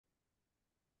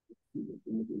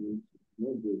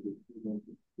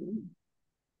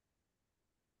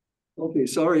Okay,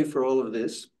 sorry for all of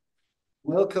this.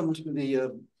 Welcome to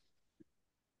the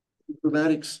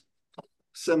informatics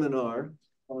seminar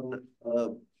on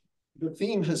the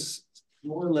theme has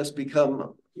more or less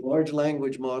become large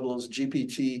language models,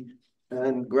 GPT,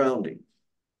 and grounding.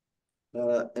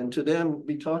 And today I'm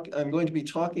going to be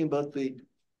talking about the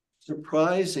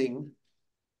surprising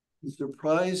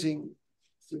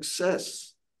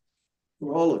success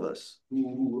for all of us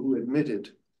who admit it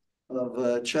of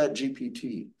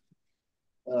ChatGPT.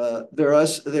 There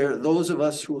are those of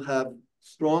us who have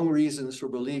strong reasons for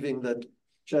believing that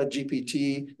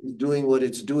ChatGPT is doing what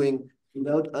it's doing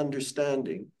without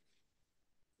understanding.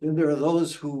 Then there are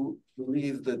those who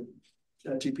believe that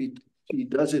ChatGPT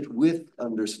does it with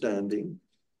understanding.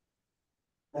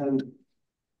 And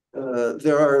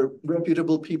there are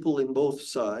reputable people in both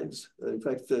sides. In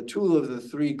fact, two of the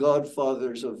three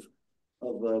godfathers of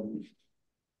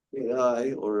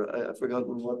AI, or I've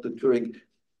forgotten what the Turing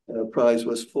Prize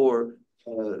was for,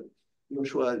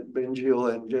 Joshua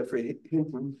Bengio and Jeffrey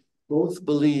Hinton, both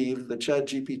believe that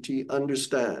ChatGPT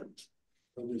understands.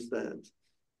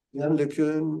 Jan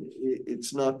LeCun,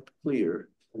 it's not clear.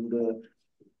 And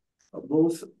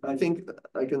both, I think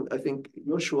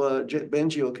Joshua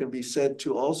Bengio can be said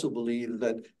to also believe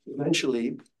that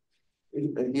eventually,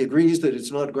 he agrees that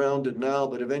it's not grounded now,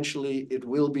 but eventually it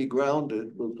will be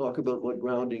grounded. We'll talk about what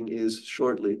grounding is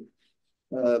shortly.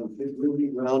 It will be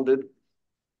grounded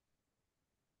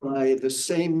by the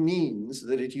same means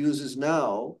that it uses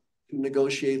now to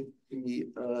negotiate the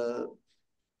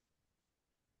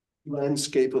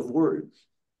landscape of words.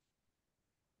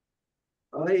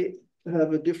 I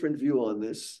have a different view on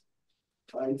this.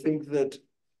 I think that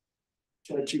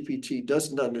ChatGPT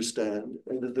doesn't understand,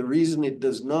 and that the reason it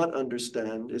does not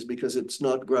understand is because it's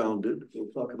not grounded. We'll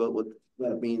talk about what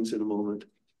that means in a moment.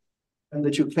 And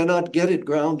that you cannot get it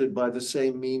grounded by the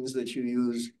same means that you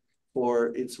use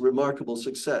for its remarkable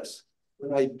success.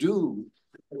 But I do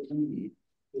agree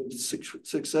that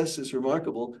success is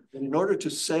remarkable, and in order to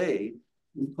say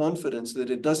with confidence that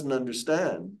it doesn't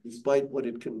understand, despite what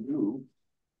it can do,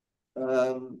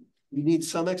 we need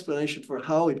some explanation for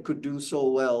how it could do so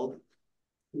well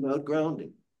without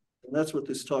grounding. And that's what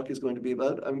this talk is going to be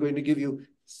about. I'm going to give you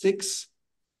 6,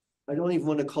 I don't even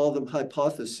want to call them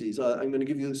hypotheses. I'm going to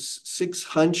give you 6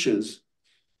 hunches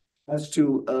as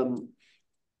to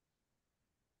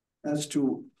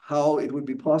how it would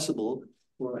be possible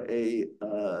for a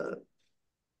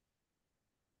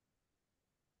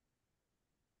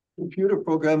computer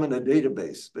program and a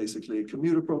database, basically a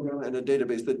computer program and a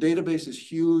database. The database is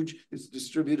huge. It's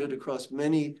distributed across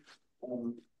many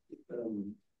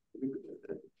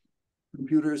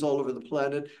computers all over the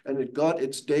planet, and it got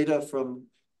its data from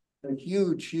a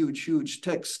huge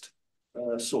text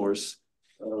source.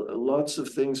 Lots of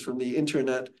things from the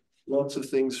internet, lots of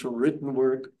things from written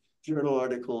work, journal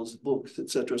articles, books,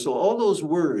 etc. So all those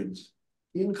words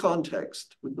in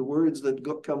context with the words that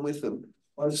come with them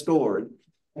are stored,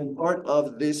 and part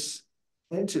of this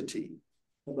entity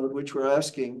about which we're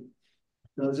asking,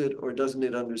 does it or doesn't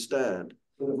it understand,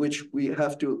 but of which we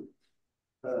have to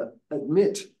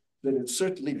admit that it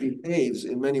certainly behaves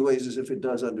in many ways as if it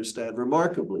does understand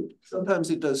remarkably. Sometimes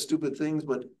it does stupid things,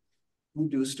 but we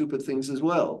do stupid things as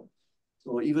well.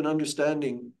 So even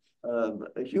understanding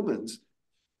humans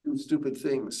do stupid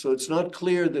things. So it's not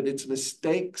clear that its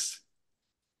mistakes,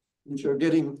 which are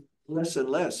getting less and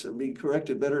less and being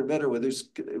corrected better and better, where there's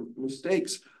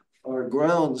mistakes, are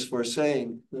grounds for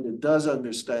saying that it does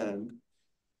understand,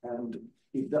 and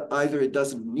either it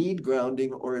doesn't need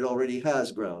grounding or it already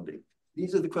has grounding.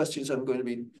 These are the questions I'm going to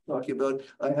be talking about.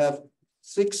 I have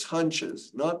 6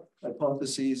 hunches, not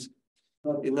hypotheses,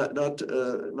 not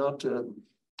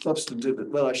substantive,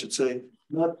 well, I should say,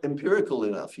 not empirical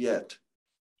enough yet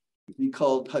to be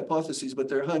called hypotheses, but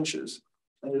they're hunches.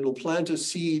 And it'll plant a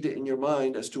seed in your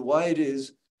mind as to why it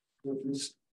is that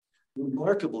this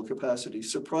remarkable capacity,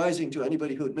 surprising to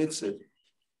anybody who admits it,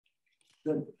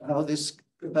 that how this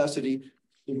capacity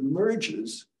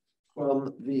emerges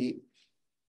from the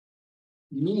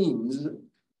means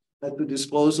at the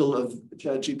disposal of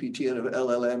ChatGPT and of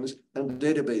LLMs and the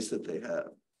database that they have.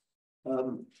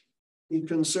 It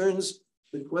concerns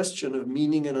the question of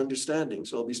meaning and understanding.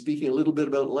 So I'll be speaking a little bit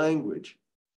about language.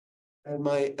 And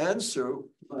my answer,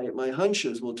 my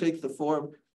hunches will take the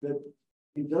form that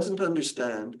it doesn't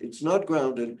understand, it's not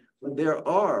grounded, but there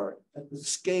are, at the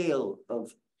scale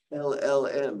of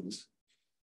LLMs,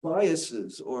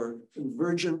 biases or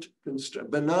convergent,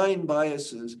 benign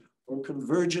biases or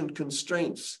convergent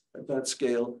constraints at that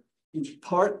scale, which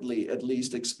partly at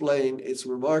least explain its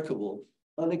remarkable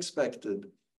unexpected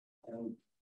and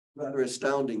rather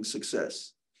astounding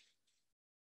success.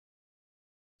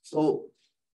 So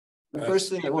the first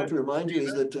thing I want to remind you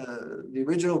is that the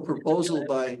original proposal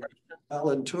by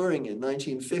Alan Turing in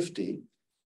 1950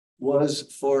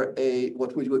 was for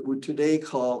what we would today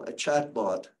call a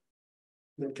chatbot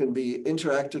that can be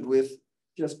interacted with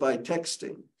just by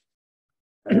texting.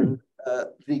 And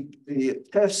the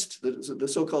test, the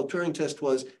so-called Turing test,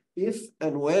 was if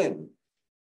and when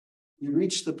you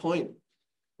reach the point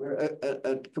where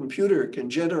a computer can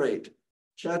generate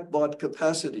chatbot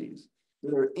capacities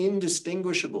that are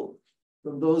indistinguishable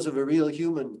from those of a real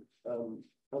human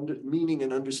meaning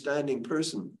and understanding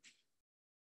person.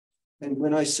 And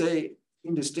when I say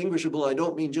indistinguishable, I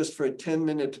don't mean just for a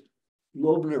 10-minute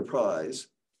Loebner Prize,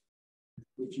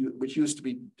 which used to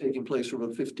be taking place for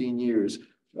about 15 years,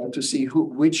 to see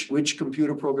which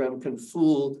computer program can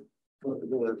fool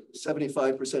the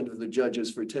 75% of the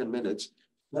judges for 10 minutes.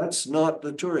 That's not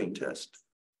the Turing test.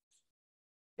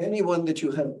 Anyone that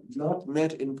you have not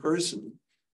met in person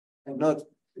and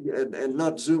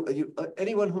not Zoom,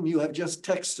 anyone whom you have just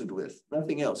texted with,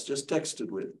 nothing else, just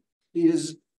texted with,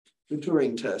 is the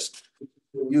Turing test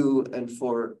for you and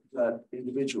for that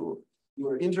individual. You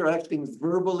are interacting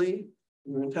verbally,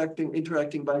 you're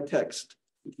interacting by text,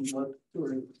 if you want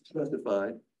Turing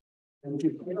specified. And if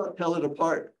you cannot tell it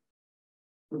apart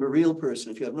from a real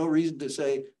person, if you have no reason to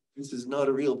say this is not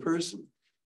a real person,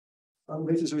 on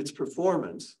the basis of its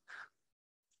performance,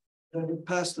 then it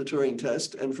passed the Turing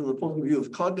test. And from the point of view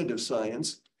of cognitive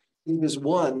science, it is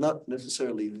one, not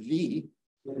necessarily the,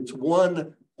 but it's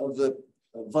one of the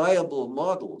viable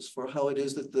models for how it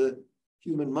is that the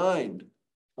human mind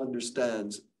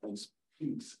understands and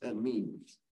speaks and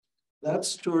means.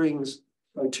 That's Turing's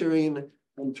criterion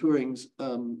and Turing's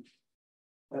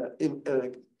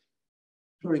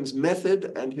Turing's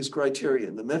method and his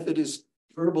criterion. The method is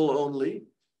verbal only,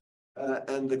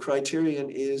 and the criterion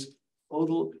is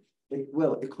total,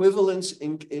 well, equivalence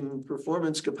in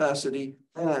performance capacity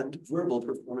and verbal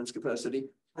performance capacity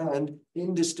and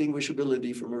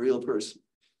indistinguishability from a real person.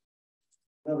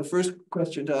 Now, the first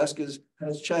question to ask is,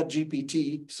 has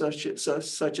ChatGPT, such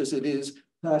as it is,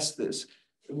 passed this?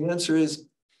 And the answer is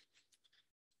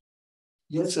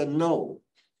yes and no.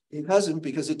 It hasn't,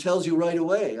 because it tells you right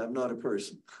away, I'm not a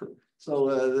person.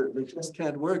 So the test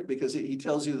can't work because he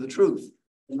tells you the truth.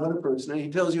 I'm not a person, and he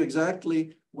tells you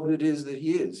exactly what it is that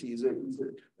he is. He's a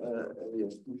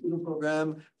computer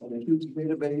program and a huge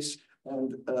database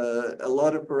and a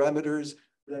lot of parameters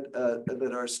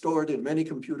that are stored in many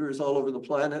computers all over the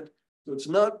planet. So it's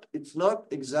not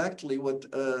exactly what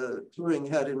Turing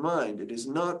had in mind. It is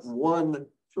not one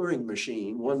Turing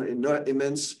machine, one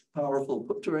immense, powerful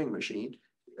Turing machine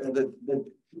that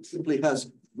simply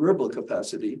has verbal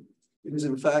capacity. It is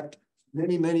in fact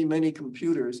many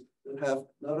computers that have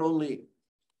not only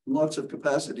lots of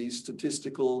capacities,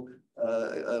 statistical,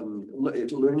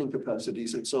 learning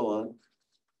capacities, and so on.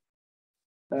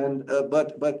 And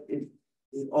but it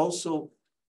also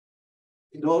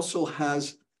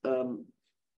has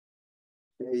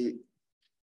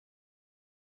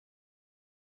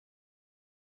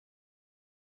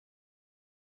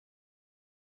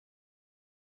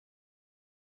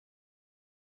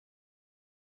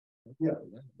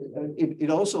it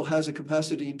also has a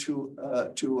capacity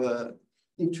to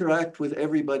interact with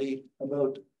everybody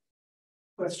about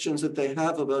questions that they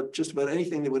have about just about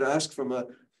anything they would ask from a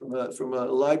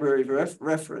library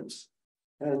reference,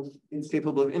 and it's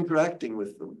capable of interacting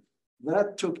with them.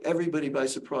 That took everybody by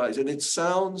surprise, and it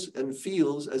sounds and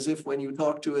feels as if when you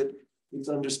talk to it, it's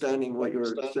understanding what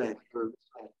you're saying.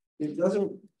 It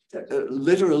doesn't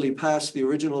literally pass the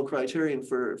original criterion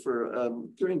for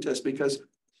Turing test because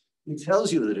it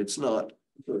tells you that it's not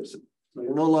a person. So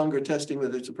you're no longer testing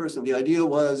whether it's a person. The idea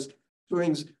was,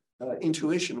 Turing's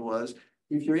intuition was,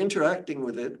 if you're interacting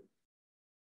with it,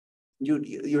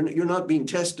 you're not being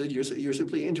tested, you're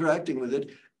simply interacting with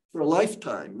it for a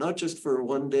lifetime, not just for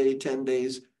 1 day, 10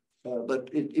 days, but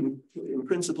in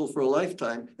principle for a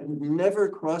lifetime, and it never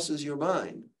crosses your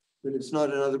mind that it's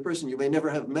not another person. You may never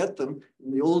have met them.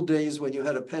 In the old days when you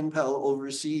had a pen pal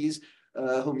overseas,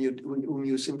 whom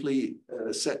you simply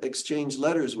exchange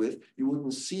letters with, you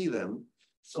wouldn't see them.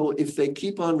 So if they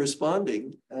keep on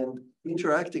responding and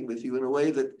interacting with you in a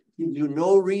way that gives you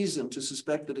no reason to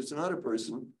suspect that it's not a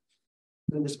person,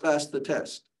 then it's passed the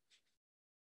test.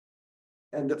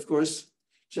 And of course,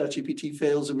 ChatGPT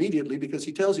fails immediately because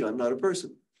he tells you I'm not a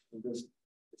person. It's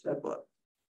that bot.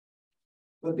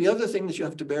 But the other thing that you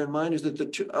have to bear in mind is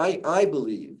that I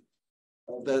believe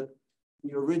that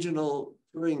the original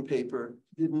Turing paper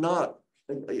did not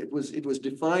it was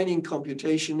defining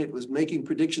computation. It was making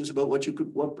predictions about what you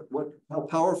could, how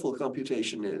powerful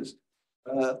computation is.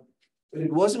 But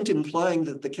it wasn't implying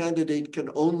that the candidate can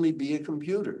only be a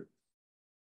computer.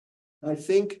 I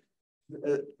think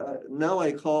now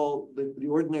I call the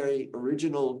ordinary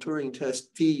original Turing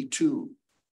test T2.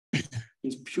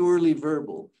 It's purely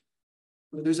verbal.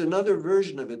 But there's another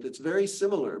version of it that's very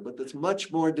similar, but that's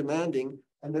much more demanding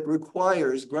and that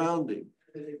requires grounding.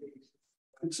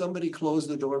 Could somebody close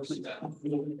the door, please? It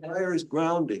requires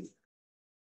grounding.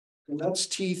 And that's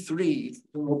T3,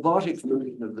 the robotic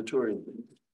version of the Turing.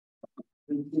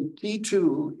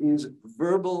 T2 is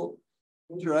verbal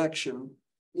interaction,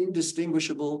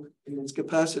 indistinguishable in its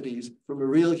capacities from a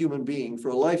real human being for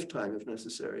a lifetime, if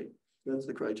necessary. That's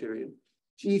the criterion.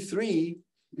 T3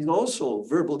 is also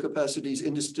verbal capacities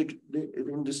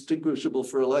indistinguishable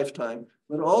for a lifetime,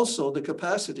 but also the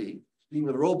capacity, being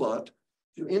a robot,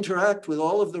 to interact with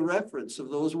all of the reference of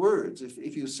those words.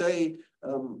 If you say,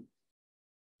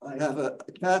 I have a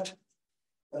cat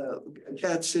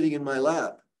sitting in my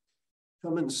lap,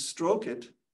 come and stroke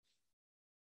it,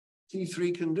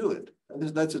 T3 can do it. And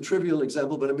that's a trivial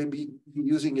example, but I may be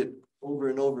using it over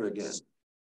and over again.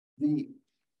 The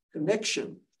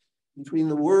connection between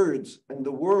the words and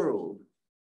the world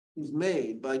is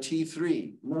made by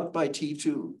T3, not by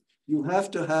T2. You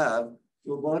have to have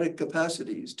robotic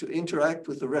capacities to interact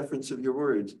with the reference of your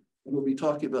words. And we'll be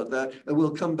talking about that. And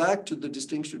we'll come back to the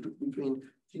distinction between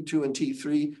T2 and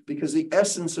T3 because the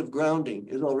essence of grounding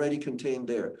is already contained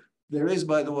there. There is,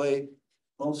 by the way,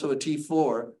 also a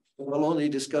T4, but I'll only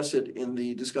discuss it in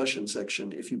the discussion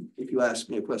section if you ask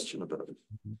me a question about it.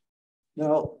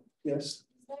 Now, yes? Is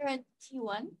there a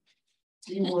T1?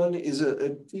 T1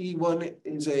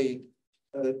 is a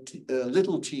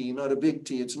little t, not a big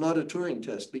T. It's not a Turing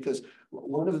test because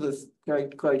one of the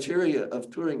criteria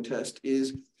of Turing test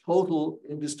is total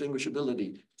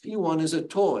indistinguishability. T1 is a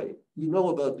toy. You know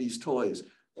about these toys.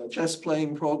 A chess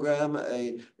playing program,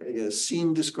 a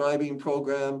scene describing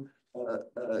program,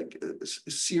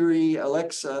 Siri,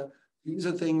 Alexa. These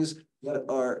are things that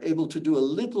are able to do a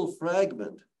little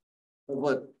fragment of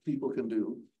what people can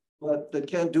do, but that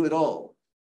can't do it all.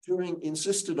 Turing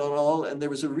insisted on all, and there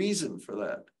was a reason for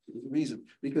that. There was a reason,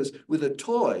 because with a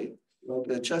toy, like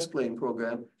a chess playing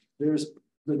program,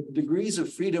 the degrees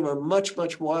of freedom are much,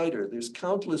 much wider. There's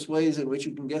countless ways in which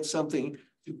you can get something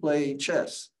to play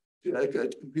chess, like a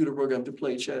computer program to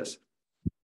play chess.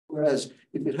 Whereas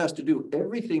if it has to do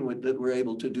everything that we're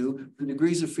able to do, the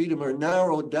degrees of freedom are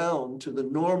narrowed down to the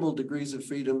normal degrees of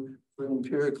freedom for an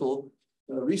empirical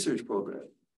research program.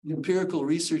 The empirical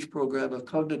research program of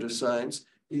cognitive science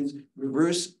is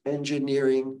reverse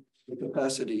engineering the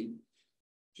capacity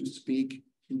to speak,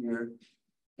 hear,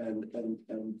 and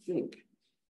think.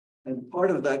 And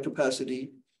part of that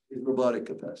capacity is robotic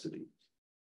capacity.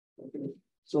 Okay.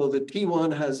 So the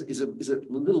T1 is a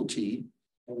little t,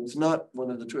 and it's not one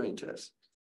of the Turing tests.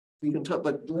 We can talk,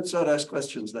 but let's not ask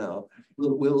questions now.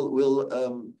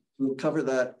 We'll cover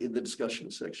that in the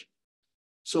discussion section.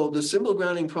 So the symbol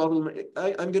grounding problem,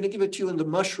 I'm going to give it to you in the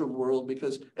mushroom world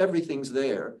because everything's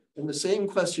there. And the same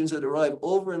questions that arrive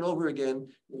over and over again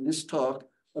in this talk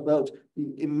about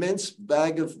the immense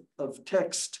bag of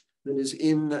text that is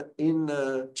in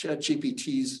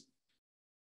ChatGPT's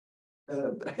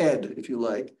head, if you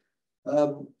like.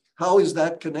 How is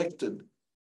that connected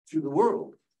to the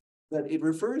world that it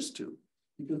refers to?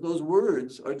 Because those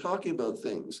words are talking about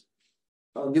things.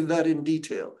 I'll give that in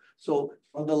detail. So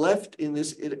on the left in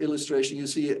this illustration, you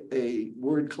see a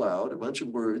word cloud, a bunch of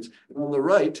words. And on the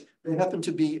right, they happen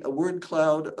to be a word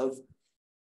cloud of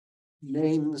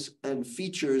names and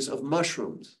features of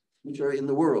mushrooms, which are in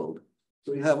the world.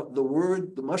 So you have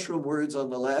the mushroom words on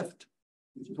the left,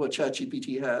 which is what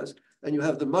ChatGPT has, and you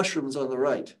have the mushrooms on the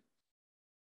right.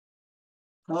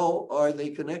 How are they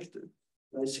connected?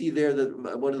 I see there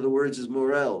that one of the words is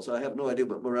morels. I have no idea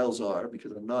what morels are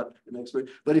because I'm not an expert.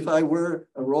 But if I were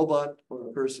a robot or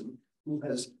a person who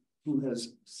has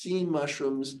seen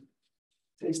mushrooms,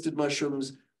 tasted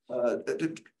mushrooms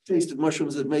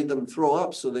that made them throw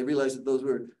up, so they realized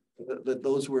that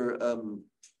those were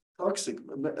toxic,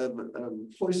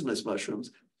 poisonous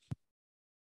mushrooms,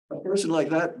 a person like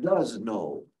that does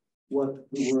know what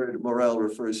the word morel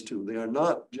refers to. They are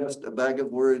not just a bag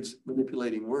of words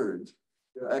manipulating words.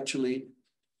 They're actually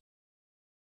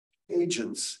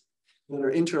agents that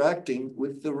are interacting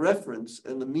with the reference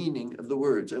and the meaning of the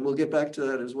words. And we'll get back to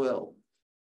that as well.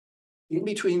 In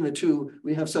between the two,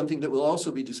 we have something that we'll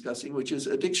also be discussing, which is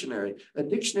a dictionary. A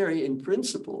dictionary, in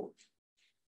principle,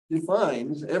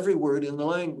 defines every word in the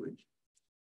language.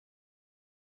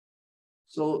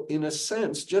 So in a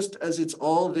sense, just as it's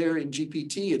all there in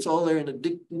GPT, it's all there in a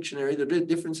dictionary. The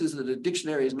difference is that a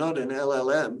dictionary is not an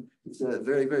LLM. It's a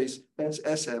very, very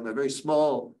SM, a very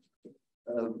small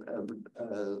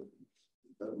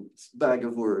bag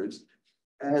of words.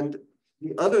 And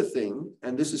the other thing,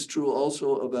 and this is true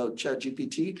also about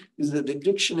ChatGPT, is that the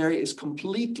dictionary is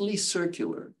completely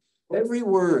circular. Every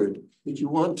word that you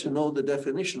want to know the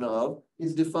definition of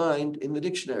is defined in the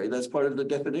dictionary. That's part of the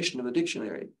definition of a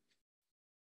dictionary.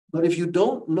 But if you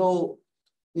don't know,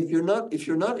 if you're not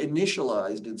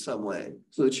initialized in some way,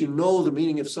 so that you know the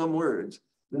meaning of some words,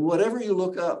 then whatever you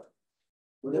look up,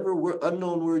 whatever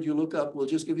unknown word you look up will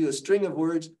just give you a string of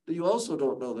words that you also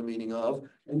don't know the meaning of.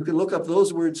 And you can look up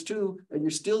those words too, and you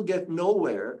still get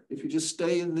nowhere if you just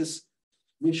stay in this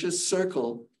vicious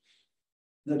circle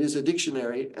that is a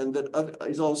dictionary and that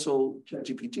is also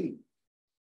ChatGPT.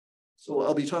 So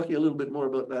I'll be talking a little bit more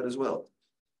about that as well.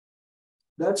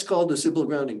 That's called the symbol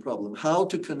grounding problem, how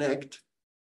to connect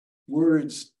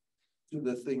words to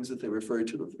the things that they refer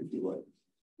to, if you like.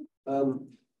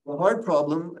 The hard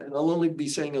problem, and I'll only be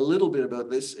saying a little bit about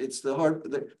this, there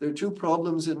are two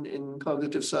problems in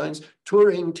cognitive science.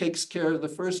 Turing takes care of the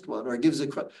first one, or gives a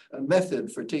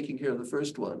method for taking care of the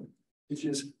first one, which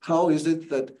is how is it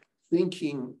that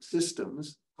thinking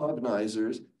systems,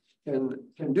 cognizers,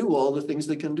 can do all the things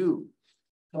they can do.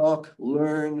 Talk,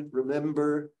 learn,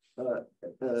 remember,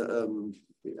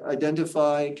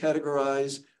 identify,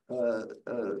 categorize,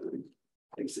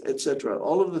 etc.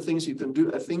 All of the things you can do,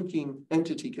 a thinking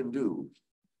entity can do,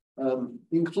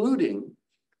 including,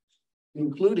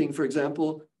 for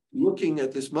example, looking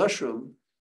at this mushroom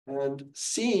and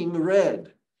seeing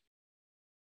red.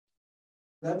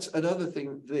 That's another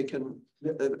thing they can,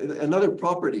 another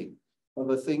property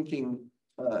of a thinking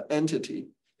entity,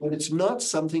 but it's not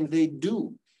something they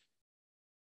do.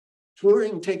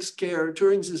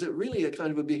 Turing's is really a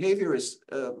kind of a behaviorist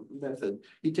method.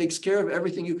 He takes care of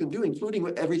everything you can do, including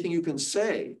everything you can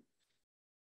say.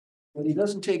 But he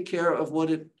doesn't take care of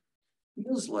what it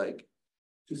feels like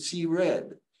to see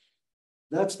red.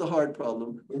 That's the hard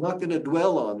problem. We're not going to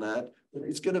dwell on that, but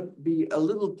it's going to be a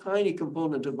little tiny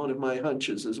component of one of my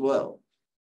hunches as well.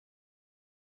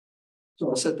 So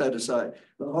I'll set that aside.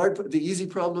 The easy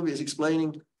problem is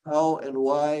explaining how and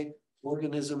why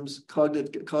organisms,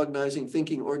 cognizing,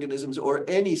 thinking organisms, or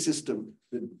any system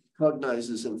that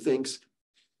cognizes and thinks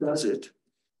does it.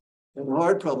 And the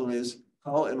hard problem is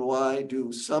how and why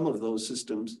do some of those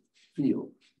systems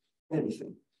feel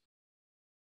anything.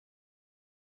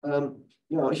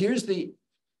 Now here's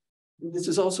this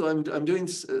is also, I'm doing,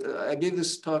 I gave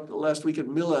this talk last week at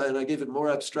Mila and I gave it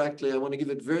more abstractly. I want to give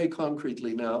it very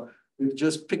concretely now with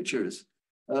just pictures.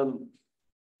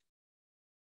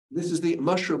 This is the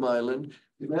mushroom island.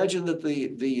 Imagine that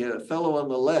the fellow on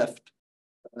the left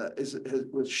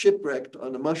was shipwrecked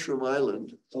on a mushroom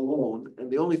island alone, and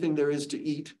the only thing there is to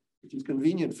eat, which is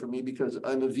convenient for me because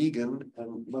I'm a vegan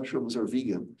and mushrooms are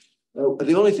vegan.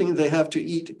 The only thing they have to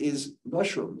eat is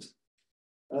mushrooms,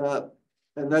 and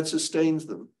that sustains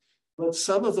them. But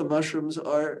some of the mushrooms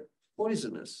are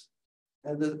poisonous,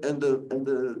 and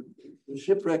the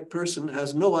shipwrecked person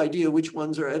has no idea which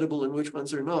ones are edible and which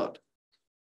ones are not.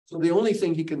 So the only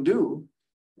thing he can do,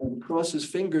 and cross his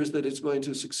fingers that it's going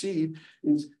to succeed,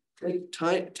 is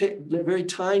take very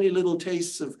tiny little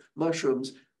tastes of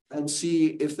mushrooms and see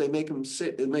if they make him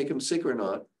sick or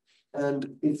not.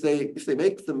 And if they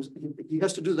make them, he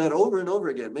has to do that over and over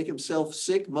again, make himself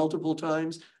sick multiple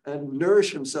times and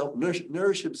nourish himself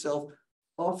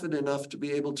often enough to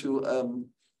be able to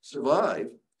survive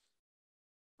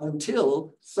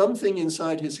until something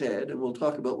inside his head, and we'll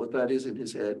talk about what that is in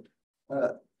his head,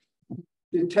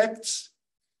 detects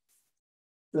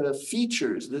the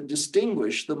features that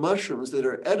distinguish the mushrooms that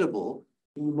are edible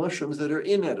from the mushrooms that are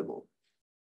inedible.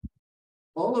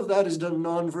 All of that is done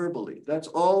non-verbally. That's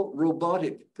all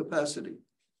robotic capacity.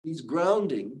 He's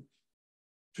grounding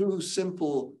two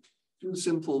simple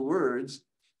words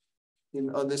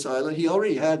on this island. He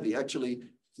already had actually,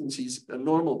 since he's a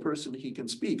normal person, he can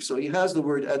speak. So he has the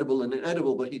word edible and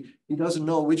inedible, but he doesn't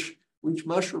know which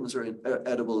mushrooms are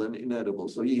edible and inedible.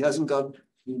 So he hasn't got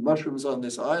the mushrooms on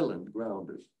this island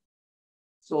grounded.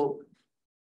 So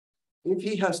if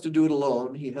he has to do it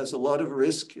alone, he has a lot of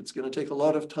risk. It's going to take a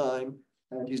lot of time,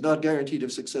 and he's not guaranteed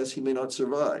of success. He may not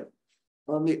survive.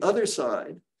 On the other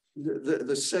side,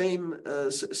 the same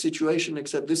situation,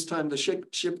 except this time the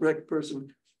shipwrecked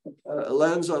person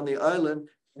lands on the island,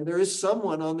 and there is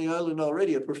someone on the island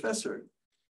already, a professor,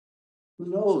 who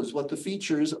knows what the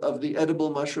features of the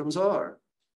edible mushrooms are.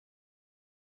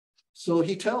 So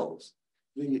he tells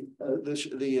the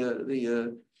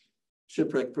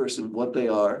shipwrecked person what they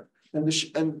are, And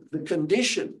the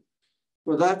condition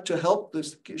for that to help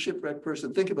this shipwrecked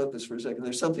person, think about this for a second.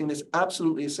 There's something that's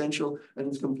absolutely essential and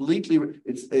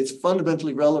it's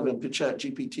fundamentally relevant to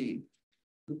ChatGPT.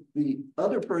 The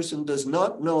other person does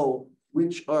not know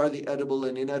which are the edible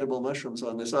and inedible mushrooms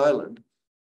on this island.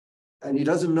 And he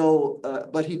doesn't know,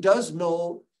 but he does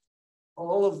know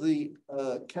all of the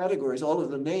categories, all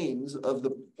of the names of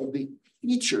the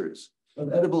features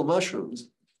of edible mushrooms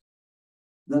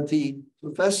that the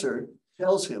professor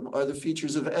tells him are the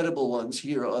features of edible ones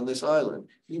here on this island.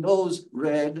 He knows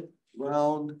red,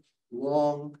 round,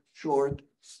 long, short,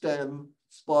 stem,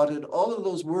 spotted, all of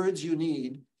those words you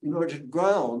need in order to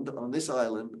ground on this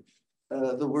island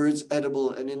the words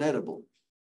edible and inedible.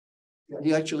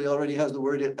 He actually already has the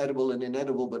word edible and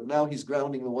inedible, but now he's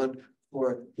grounding the one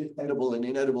for edible and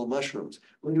inedible mushrooms.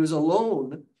 When he was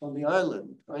alone on the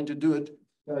island, trying to do it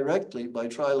directly by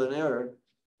trial and error,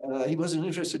 he wasn't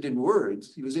interested in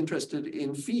words. He was interested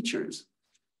in features.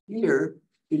 Here,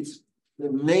 it's the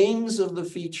names of the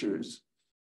features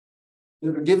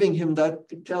that are giving him that,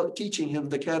 teaching him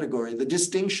the category, the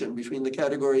distinction between the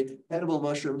category edible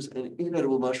mushrooms and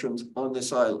inedible mushrooms on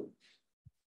this island.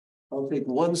 I'll take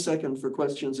 1 second for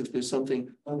questions if there's something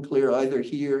unclear either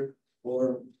here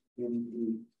or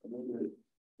in the,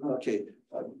 okay.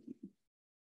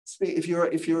 If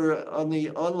you're on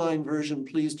the online version,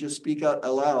 please just speak out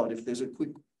aloud if there's a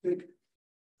quick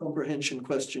comprehension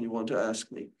question you want to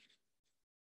ask me.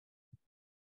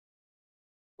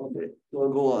 Okay, so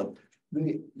I'll go on.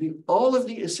 All of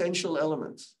the essential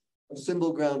elements of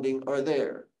symbol grounding are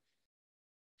there.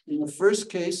 In the first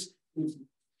case, it's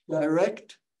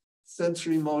direct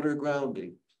sensory motor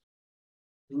grounding.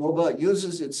 The robot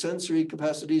uses its sensory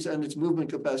capacities and its movement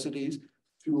capacities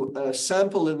to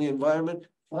sample in the environment,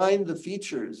 find the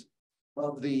features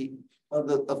of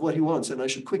what he wants. And I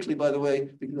should quickly, by the way,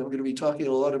 because I'm going to be talking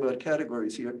a lot about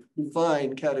categories here,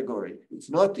 define category. It's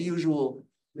not the usual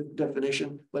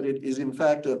definition, but it is in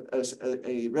fact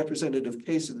a representative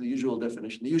case of the usual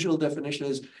definition. The usual definition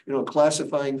is,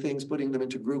 classifying things, putting them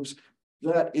into groups.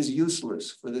 That is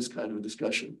useless for this kind of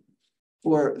discussion.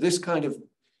 For this kind of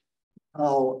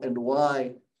how and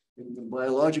why in the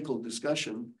biological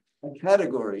discussion, a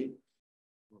category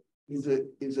is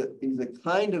a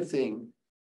kind of thing.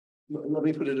 Let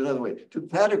me put it another way. To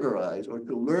categorize or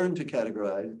to learn to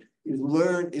categorize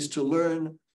is to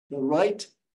learn the right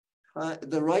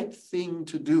thing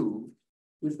to do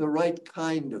with the right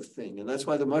kind of thing. And that's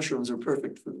why the mushrooms are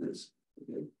perfect for this.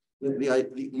 Okay?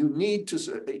 You need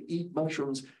to eat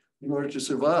mushrooms in order to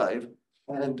survive,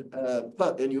 and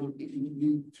you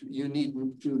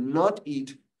need to not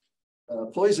eat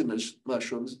poisonous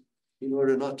mushrooms in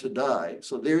order not to die.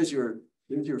 So there's your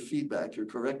feedback, your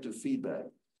corrective feedback.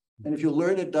 And if you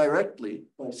learn it directly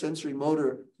by sensory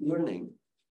motor learning,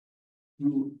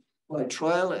 you, by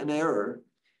trial and error,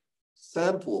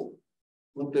 sample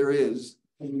what there is,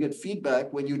 and you get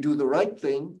feedback when you do the right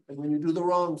thing and when you do the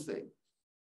wrong thing.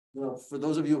 Now, for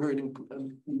those of you who are in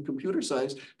computer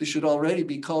science, this should already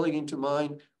be calling into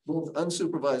mind both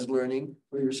unsupervised learning,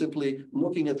 where you're simply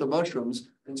looking at the mushrooms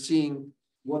and seeing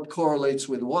what correlates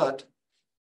with what,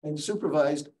 and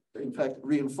supervised, in fact,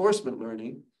 reinforcement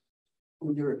learning,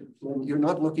 when you're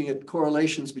not looking at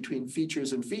correlations between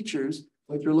features and features,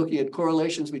 but you're looking at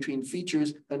correlations between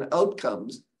features and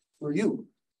outcomes for you,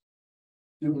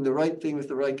 doing the right thing with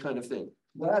the right kind of thing.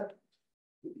 That,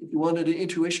 if you wanted an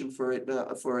intuition for it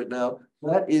now,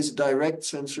 that is direct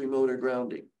sensory motor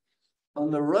grounding. On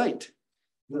the right,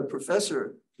 the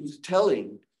professor is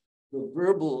telling the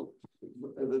verbal,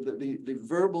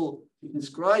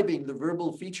 describing the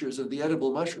verbal features of the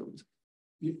edible mushrooms.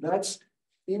 That's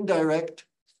indirect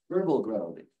verbal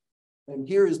grounding. And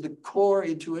here is the core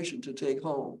intuition to take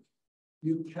home.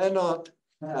 You cannot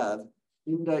have,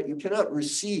 you cannot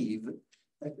receive,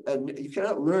 and you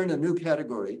cannot learn a new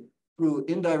category through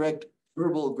indirect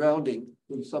verbal grounding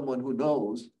from someone who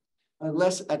knows,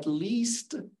 unless at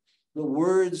least the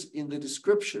words in the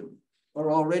description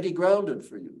are already grounded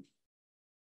for you.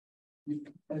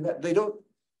 And that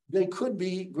they could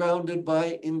be grounded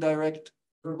by indirect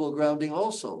verbal grounding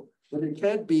also, but it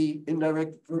can't be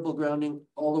indirect verbal grounding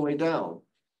all the way down.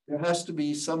 There has to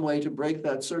be some way to break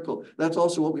that circle. That's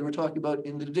also what we were talking about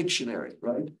in the dictionary,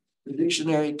 right? The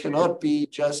dictionary cannot be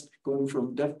just going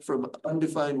from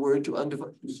undefined word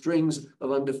to strings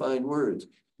of undefined words.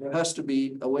 There has to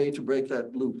be a way to break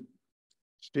that loop.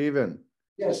 Steven.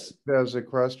 Yes. There's a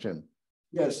question.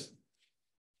 Yes.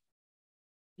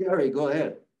 Gary, go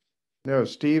ahead. No,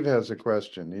 Steve has a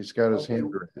question. He's got his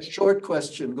hand A raised. short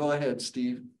question. Go ahead,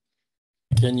 Steve.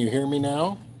 Can you hear me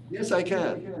now? Yes, I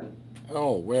can.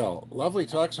 Oh, well, lovely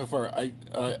talk so far. I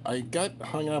got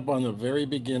hung up on the very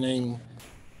beginning,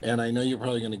 and I know you're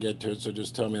probably going to get to it, so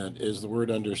just tell me that is the word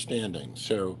understanding.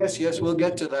 So Yes, we'll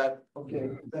get to that.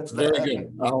 Okay, that's very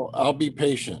good. I'll be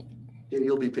patient. Yeah,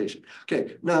 you'll be patient.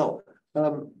 Okay, now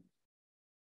I'm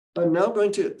now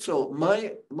going to. So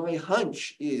my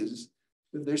hunch is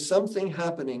that there's something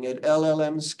happening at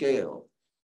LLM scale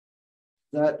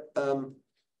that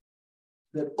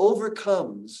that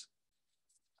overcomes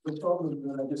the problem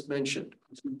that I just mentioned,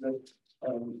 that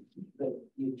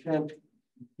you can't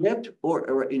get,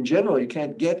 or in general, you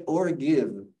can't get or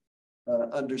give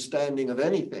understanding of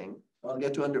anything. I'll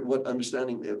get to what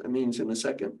understanding means in a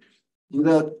second,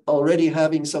 without already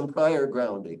having some prior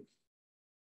grounding.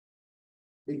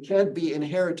 It can't be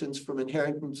inheritance from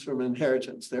inheritance from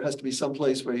inheritance. There has to be some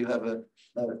place where you have a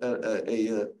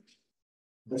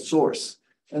source.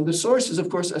 And the source is, of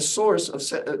course, a source of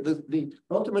the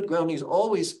ultimate grounding is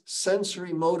always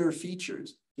sensory motor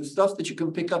features, the stuff that you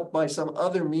can pick up by some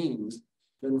other means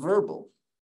than verbal.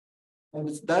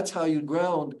 And that's how you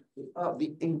ground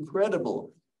the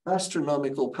incredible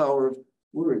astronomical power of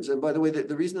words. And by the way,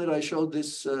 the reason that I showed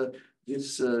this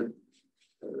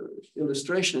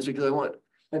illustration is because I want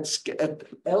at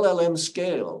LLM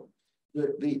scale,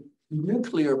 the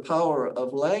nuclear power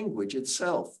of language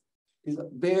itself is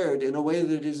bared in a way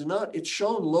that is not, it's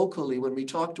shown locally when we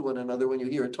talk to one another, when you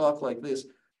hear a talk like this,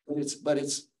 but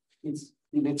it's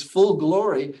in its full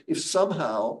glory if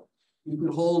somehow you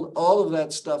could hold all of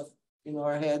that stuff in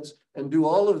our heads and do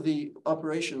all of the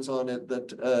operations on it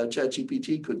that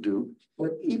ChatGPT could do.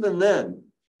 But even then,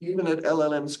 even at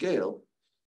LLM scale,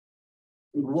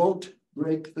 it won't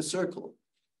break the circle.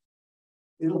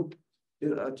 It'll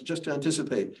just to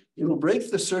anticipate, it'll break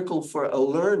the circle for a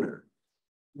learner.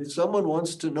 If someone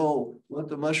wants to know what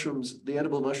the mushrooms, the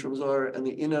edible mushrooms are and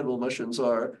the inedible mushrooms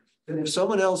are, and if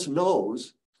someone else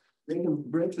knows, they can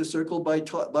break the circle by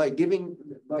giving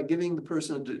the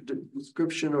person a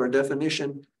description or a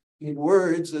definition in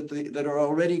words that are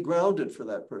already grounded for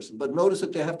that person. But notice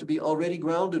that they have to be already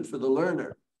grounded for the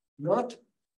learner, not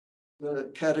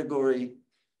the category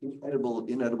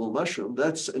inedible mushroom.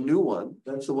 That's a new one.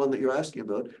 That's the one that you're asking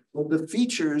about. But the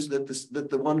features that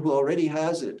the one who already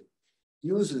has it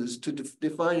uses to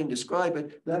define and describe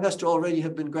it, that has to already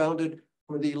have been grounded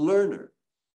for the learner.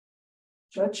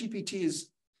 ChatGPT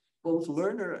is both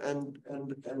learner and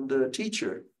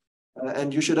teacher.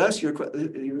 And you should ask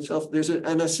yourself, there's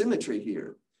an asymmetry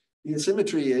here. The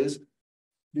asymmetry is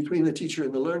between the teacher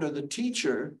and the learner. The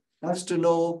teacher has to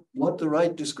know what the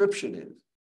right description is.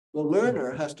 The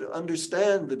learner has to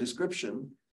understand the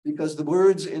description because the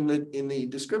words in the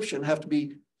description have to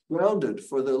be grounded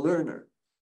for the learner.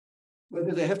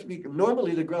 Whether they have to be,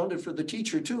 normally they're grounded for the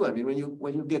teacher too. I mean,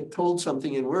 when you get told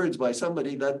something in words by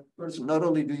somebody, that person, not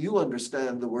only do you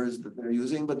understand the words that they're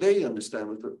using, but they understand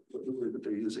what the word that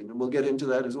they're using. And we'll get into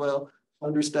that as well.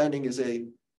 Understanding is a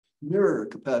mirror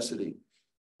capacity.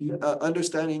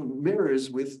 Understanding mirrors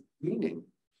with meaning.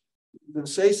 You can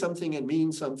say something and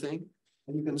mean something,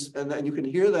 and you can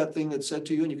hear that thing that's said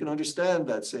to you, and you can understand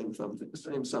that same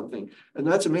something. And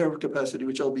that's a mirror capacity,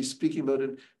 which I'll be speaking about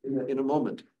in a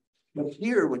moment. But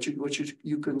here, what you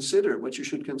should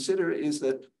consider is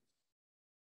that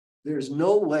there's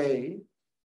no way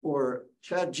for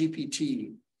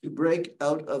ChatGPT to break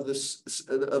out of the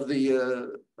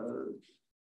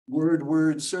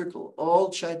word circle. All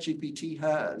ChatGPT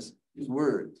has is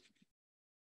words.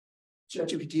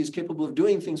 ChatGPT is capable of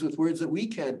doing things with words that we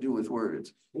can't do with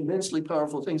words. Immensely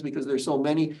powerful things because there's so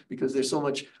many, because there's so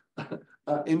much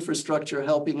infrastructure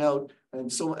helping out, and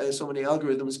so many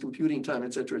algorithms, computing time,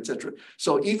 et cetera, et cetera.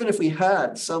 So even if we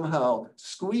had somehow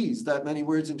squeezed that many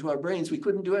words into our brains, we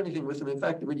couldn't do anything with them. In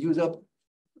fact, it would use up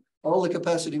all the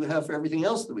capacity we have for everything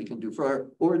else that we can do for our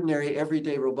ordinary,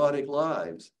 everyday robotic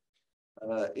lives,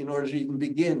 in order to even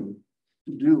begin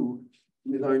to do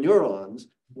with our neurons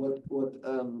what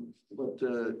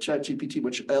ChatGPT,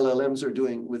 which LLMs are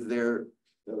doing with their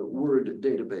word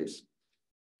database.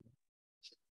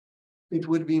 It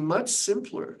would be much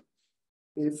simpler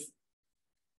if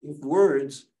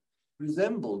words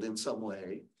resembled in some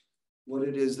way what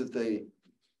it is that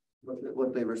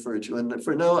what they refer to. And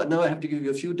for now I have to give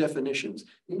you a few definitions.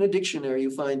 In a dictionary,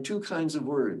 you find two kinds of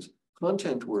words: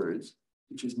 content words,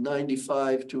 which is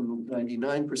 95 to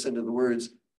 99% of the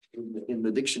words in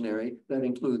the dictionary. That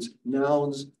includes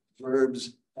nouns,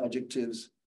 verbs, adjectives,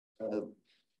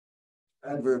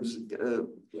 adverbs.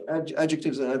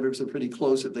 Adjectives and adverbs are pretty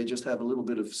close if they just have a little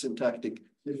bit of syntactic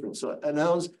difference. So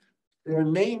nouns, they're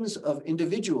names of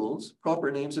individuals,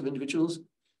 proper names of individuals,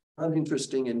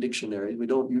 uninteresting in dictionaries. We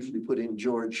don't usually put in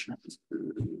George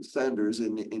Sanders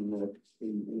in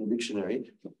a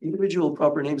dictionary. Individual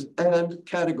proper names and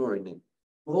category names.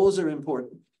 Those are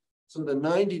important. So the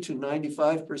 90 to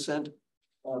 95%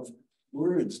 of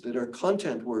words that are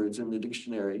content words in the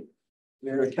dictionary,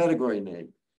 they're a category name.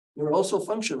 They're also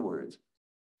function words.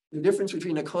 The difference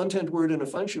between a content word and a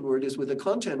function word is with a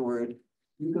content word,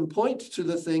 you can point to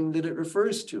the thing that it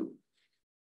refers to.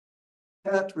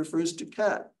 Cat refers to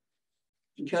cat,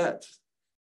 to cats.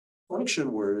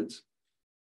 Function words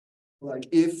like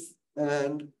if,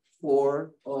 and,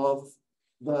 for, of,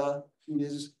 the,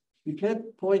 is, you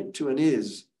can't point to an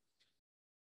is.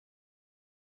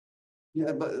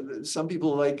 Yeah, but some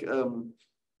people like gerunds,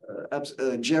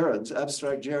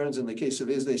 abstract gerunds. In the case of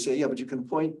is, they say, yeah, but you can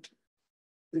point.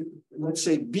 Let's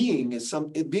say being is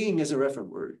being is a referent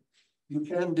word. You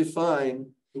can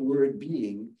define the word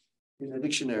being in a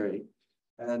dictionary,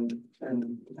 and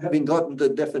having gotten the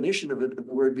definition of it, of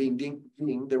the word being,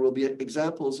 there will be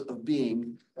examples of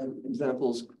being and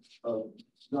examples of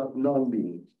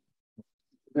non-being.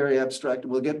 Very abstract.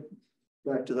 We'll get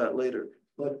back to that later.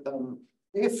 But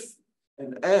if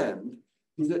and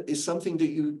is something that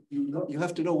you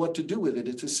have to know what to do with it.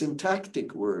 It's a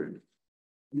syntactic word.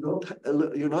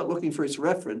 You're not looking for its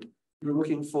referent. You're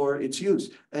looking for its use.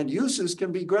 And uses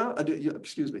can be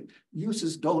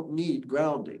uses don't need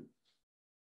grounding.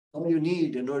 All you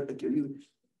need in order to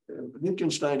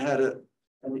Wittgenstein had an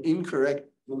incorrect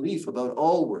belief about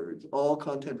all words, all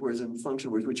content words and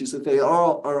function words, which is that they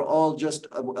are all just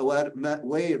a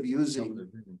way of using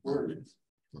words.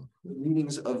 The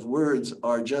meanings of words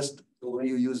are just the way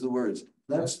you use the words.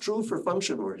 That's true for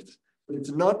function words, but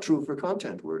it's not true for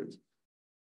content words.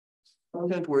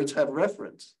 Content words have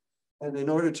reference. And in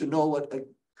order to know what a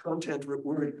content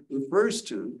word refers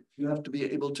to, you have to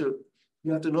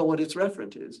know what its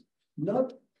referent is,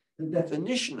 not the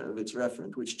definition of its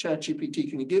referent, which ChatGPT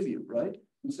can give you, right?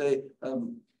 You say,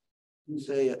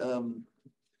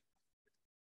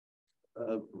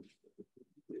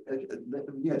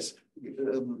 yes,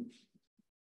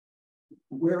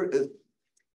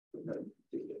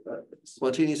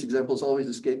 spontaneous examples always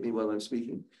escape me while I'm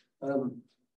speaking. All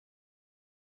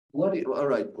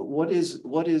right, what is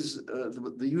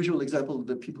the usual example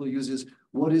that people use is,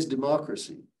 what is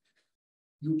democracy?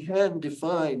 You can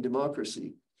define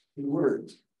democracy in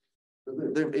words.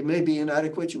 It may be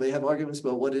inadequate, you may have arguments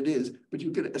about what it is, but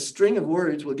a string of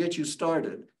words will get you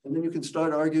started, and then you can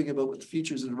start arguing about what the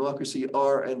features of democracy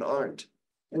are and aren't.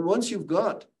 And once you've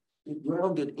got it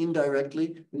grounded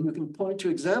indirectly, then you can point to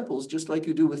examples just like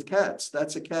you do with cats.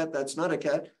 That's a cat, that's not a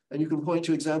cat, and you can point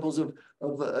to examples of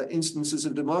instances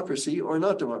of democracy or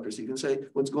not democracy. You can say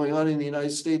what's going on in the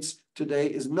United States today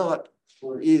is not,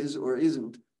 or is, or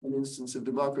isn't an instance of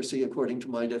democracy according to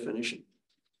my definition.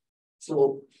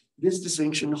 So this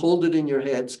distinction, hold it in your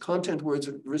heads. Content words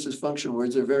versus function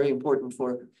words are very important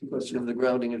for the question of the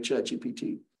grounding of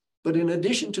ChatGPT. But in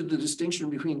addition to the distinction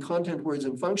between content words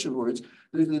and function words,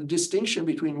 there's the distinction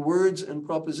between words and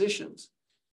propositions.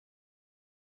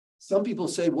 Some people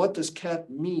say, what does cat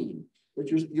mean? But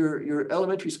your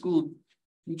elementary school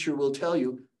teacher will tell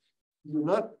you,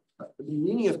 the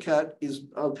meaning of cat is,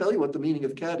 I'll tell you what the meaning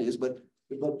of cat is, but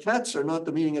cats are not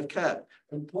the meaning of cat.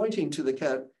 And pointing to the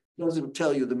cat doesn't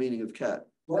tell you the meaning of cat.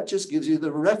 That just gives you the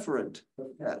referent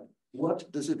of cat.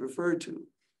 What does it refer to?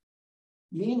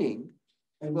 Meaning,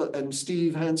 and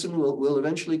Steve Hansen will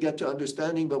eventually get to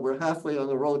understanding, but we're halfway on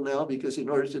the road now, because in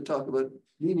order to talk about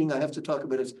meaning, I have to talk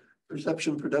about its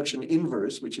perception production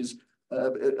inverse, which is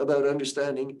about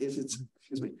understanding.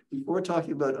 Before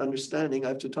talking about understanding, I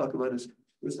have to talk about its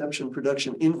perception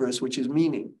production inverse, which is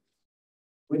meaning.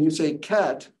 When you say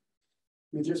cat,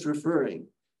 you're just referring.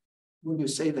 When you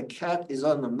say the cat is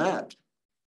on the mat,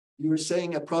 you're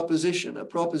saying a proposition. A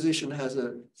proposition has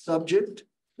a subject,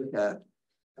 the cat,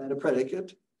 and a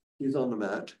predicate, is on the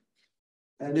mat,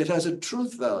 and it has a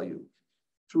truth value,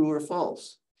 true or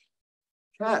false.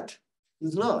 Cat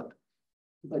is not.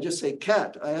 If I just say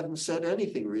cat, I haven't said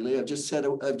anything really. I've just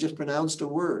pronounced a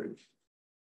word.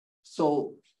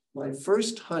 So my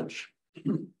first hunch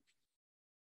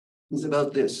is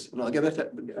about this, and I'll get back to,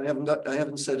 I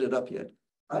haven't set it up yet.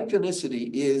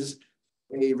 Iconicity is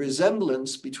a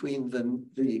resemblance between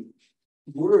the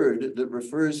word that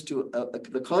refers to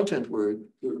the content word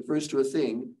that refers to a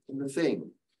thing and the thing.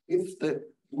 If the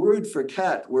word for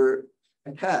cat were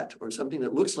a cat or something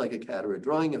that looks like a cat or a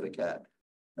drawing of a cat,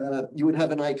 you would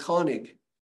have an iconic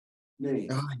name.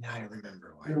 Oh, now I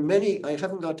remember why. There are many, I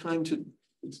haven't got time to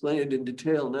explain it in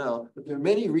detail now, but there are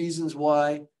many reasons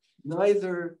why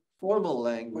neither formal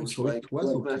language like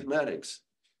mathematics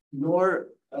nor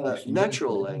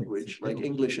natural language like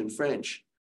English and French,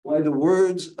 why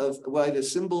the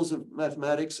symbols of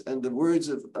mathematics and the words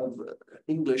of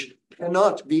English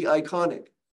cannot be iconic.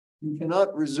 You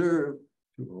cannot reserve.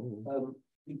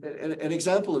 An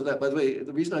example of that, by the way,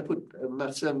 the reason I put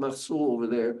Marcel Marceau over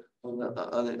there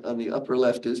on the upper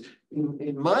left is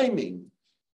in miming,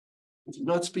 which is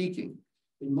not speaking.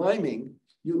 In miming,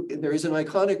 there is an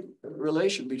iconic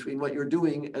relation between what you're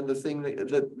doing and the thing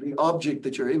the object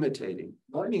that you're imitating.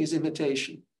 Miming is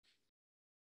imitation.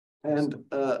 And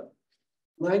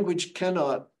language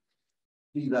cannot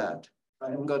be that.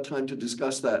 I haven't got time to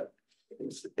discuss that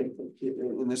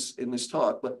in this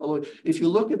talk. But if you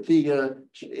look at the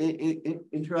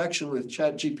interaction with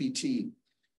ChatGPT,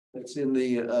 that's in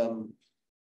the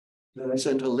that I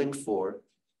sent a link for.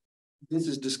 This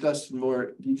is discussed in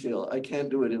more detail. I can't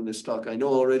do it in this talk. I know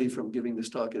already from giving this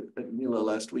talk at Mila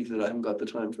last week that I haven't got the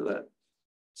time for that.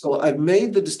 So I've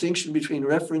made the distinction between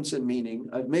reference and meaning.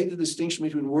 I've made the distinction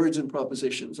between words and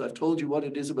propositions. I've told you what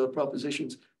it is about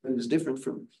propositions that is different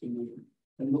from meaning.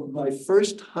 And my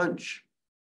first hunch,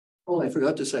 I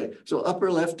forgot to say. So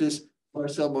upper left is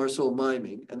Marcel Marceau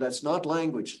miming, and that's not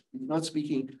language. He's not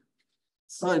speaking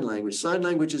sign language. Sign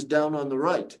language is down on the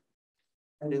right.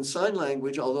 And in sign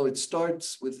language, although it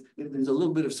starts with, there's a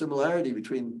little bit of similarity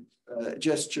between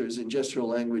gestures in gestural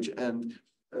language and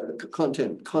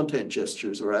content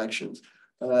gestures or actions,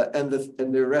 and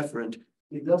their referent,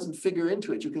 it doesn't figure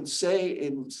into it. You can say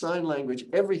in sign language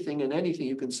everything and anything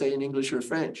you can say in English or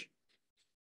French.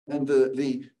 And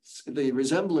the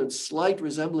resemblance, slight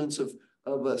resemblance of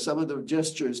some of the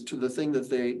gestures to the thing that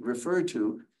they refer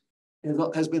to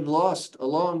has been lost a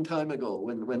long time ago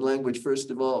when language first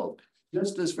evolved.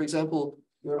 Just as, for example,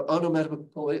 there are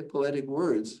onomatopoetic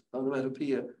words,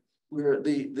 onomatopoeia, where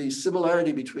the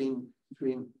similarity between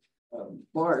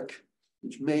bark,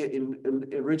 which may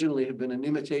originally have been an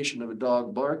imitation of a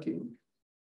dog barking,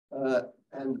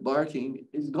 and barking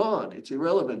is gone. It's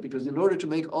irrelevant because in order to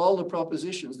make all the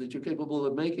propositions that you're capable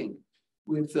of making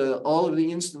with all of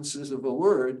the instances of a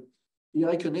word, the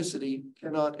iconicity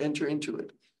cannot enter into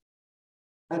it.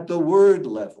 At the word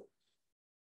level.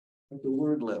 At the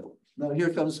word level. Now here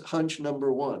comes hunch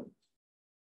number one.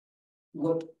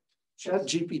 What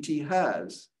ChatGPT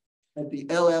has at the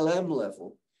LLM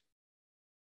level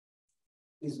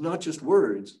is not just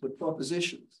words, but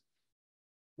propositions.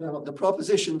 Now, the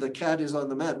proposition, the cat is on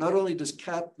the mat, not only does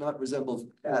cat not resemble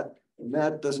cat, and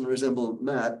Matt doesn't resemble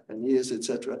Matt, and he is,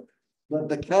 etc., but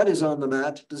the cat is on the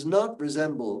mat does not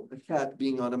resemble a cat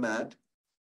being on a mat,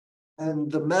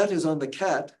 and the mat is on the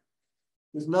cat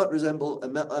does not resemble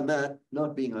a mat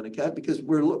not being on a cat, because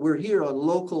we're here on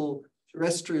local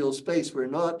terrestrial space. We're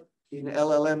not in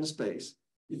LLM space.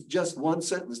 It's just one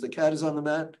sentence. The cat is on the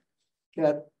mat,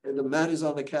 and the mat is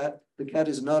on the cat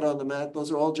is not on the mat.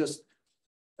 Those are all just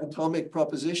atomic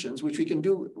propositions, which we can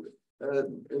do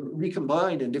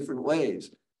recombined in different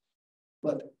ways.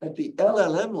 But at the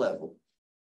LLM level,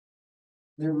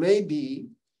 there may be,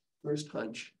 first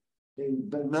hunch, a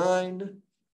benign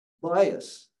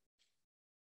bias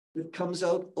that comes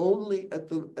out only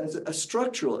as a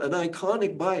structural, an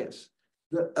iconic bias,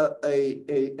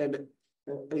 a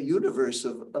universe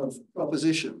of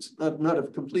propositions, not a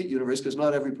complete universe, because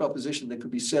not every proposition that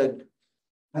could be said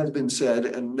has been said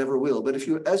and never will. But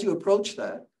as you approach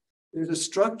that, there's a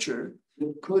structure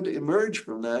that could emerge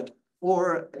from that,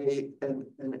 or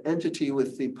an entity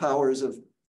with the powers of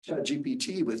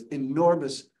ChatGPT with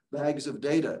enormous bags of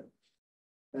data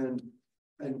and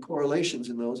correlations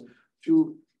in those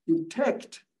to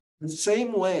detect the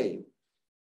same way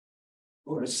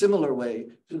or a similar way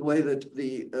to the way that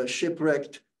the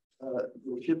shipwrecked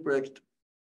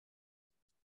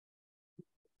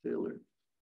sailor.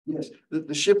 Yes,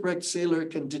 the shipwrecked sailor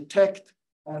can detect,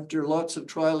 after lots of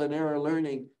trial and error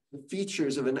learning, the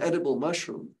features of an edible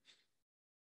mushroom.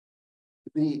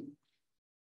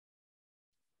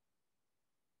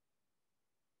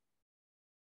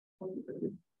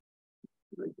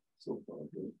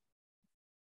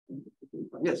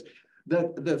 Yes,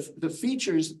 the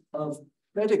features of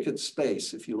predicate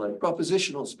space, if you like,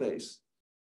 propositional space,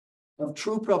 of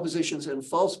true propositions and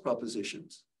false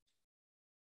propositions,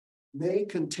 may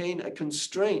contain a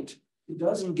constraint. It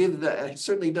doesn't give that, it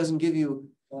certainly doesn't give you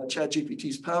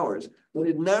ChatGPT's powers, but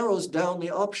it narrows down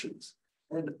the options.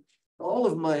 And all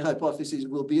of my hypotheses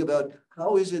will be about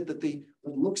how is it that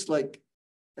what looks like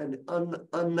an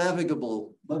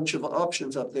unnavigable bunch of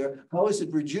options up there, how is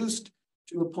it reduced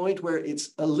to a point where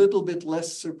it's a little bit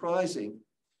less surprising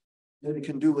that it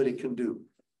can do what it can do.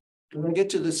 When I get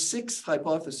to the sixth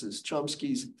hypothesis,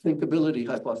 Chomsky's thinkability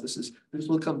hypothesis, this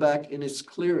will come back in its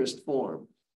clearest form.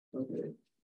 Okay.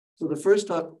 So the first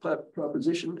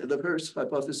the first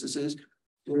hypothesis is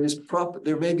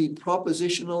there may be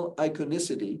propositional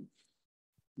iconicity,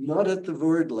 not at the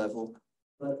word level,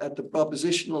 but at the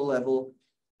propositional level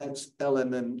at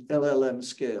LLM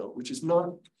scale, which is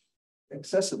not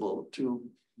accessible to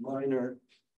minor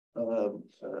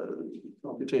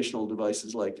computational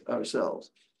devices like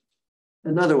ourselves.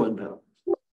 Another one now.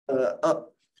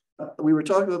 We were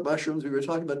talking about mushrooms. We were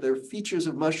talking about their features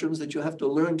of mushrooms that you have to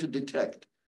learn to detect.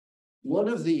 One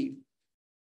of the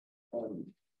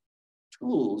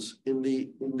tools in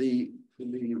the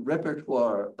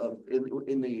repertoire of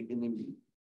within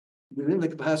the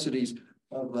capacities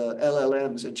of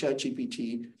LLMs and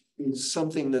ChatGPT is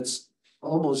something that's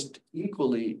almost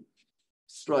equally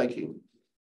striking,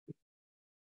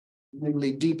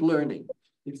 namely deep learning.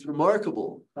 It's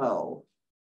remarkable how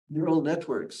neural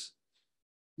networks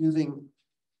using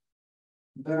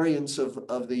variants of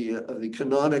the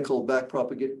canonical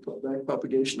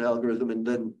backpropagation algorithm and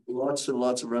then lots and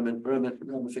lots of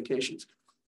ramifications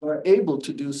are able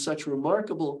to do such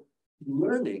remarkable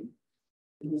learning,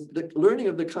 the learning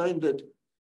of the kind that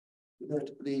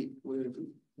the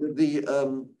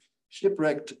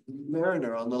shipwrecked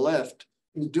mariner on the left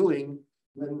is doing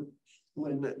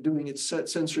when doing its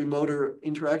sensorimotor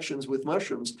interactions with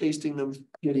mushrooms, tasting them,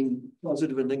 getting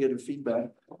positive and negative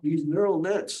feedback. These neural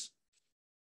nets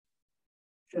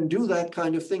can do that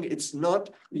kind of thing. It's not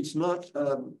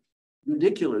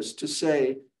ridiculous to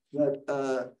say that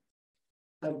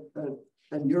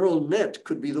a neural net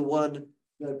could be the one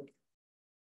that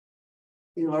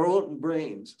in our own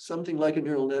brains, something like a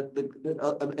neural net that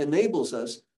enables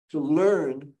us to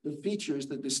learn the features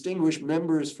that distinguish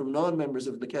members from non-members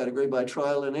of the category by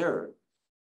trial and error.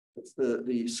 That's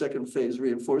the second phase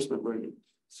reinforcement learning.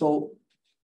 So,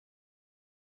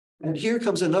 and here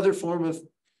comes another form of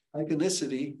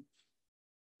iconicity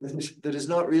that is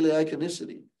not really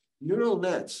iconicity. Neural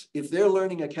nets, if they're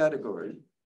learning a category,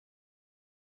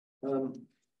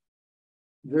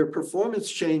 their performance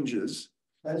changes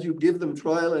as you give them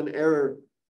trial and error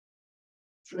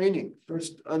training.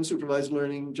 First, unsupervised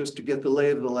learning just to get the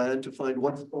lay of the land, to find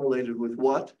what's correlated with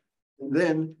what. And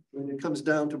then when it comes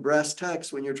down to brass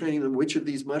tacks, when you're training them, which of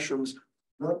these mushrooms,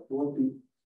 not what the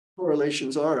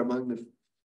correlations are among the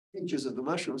features of the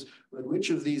mushrooms, but which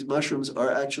of these mushrooms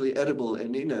are actually edible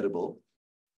and inedible.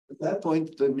 At that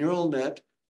point, the neural net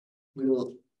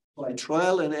will, by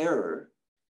trial and error,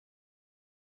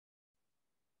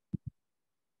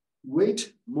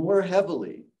 weight more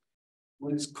heavily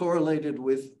what is correlated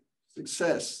with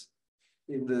success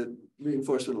in the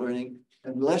reinforcement learning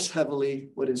and less heavily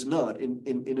what is not.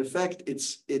 In effect,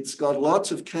 it's got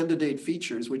lots of candidate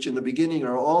features, which in the beginning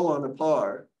are all on a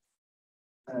par.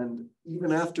 And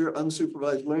even after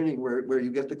unsupervised learning, where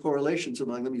you get the correlations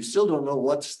among them, you still don't know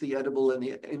what's the edible and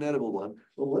the inedible one.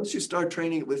 But once you start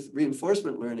training it with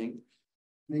reinforcement learning,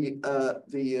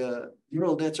 the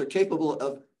neural nets are capable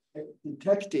of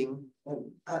detecting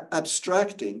and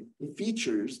abstracting the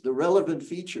features, the relevant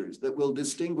features that will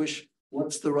distinguish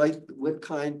what's the right, what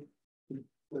kind,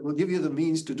 that will give you the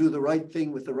means to do the right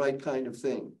thing with the right kind of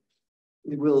thing.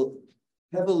 It will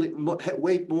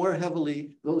weight more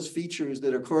heavily those features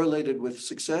that are correlated with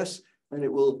success, and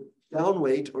it will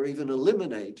downweight or even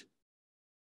eliminate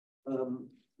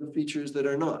the features that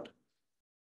are not.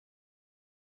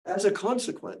 As a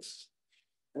consequence,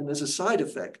 and as a side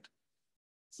effect,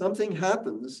 something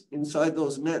happens inside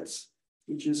those nets,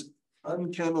 which is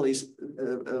uncannily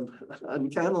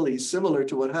similar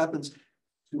to what happens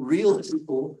to real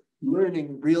people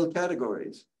learning real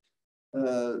categories.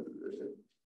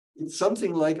 It's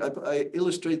something like, I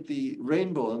illustrate the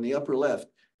rainbow on the upper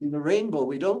left. In the rainbow,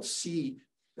 we don't see,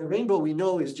 the rainbow we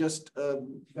know is just,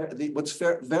 what's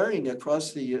varying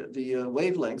across the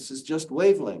wavelengths is just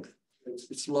wavelength.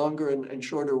 It's longer and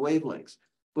shorter wavelengths.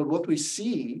 But what we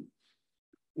see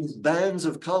is bands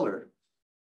of color.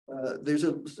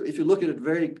 If you look at it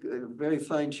very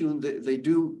fine-tuned, they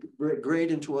do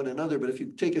grade into one another, but if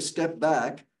you take a step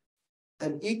back,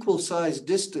 an equal size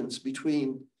distance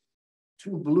between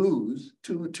two blues,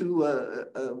 two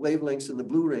wavelengths in the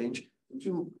blue range, and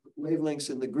two wavelengths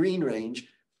in the green range,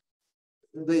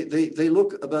 they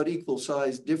look about equal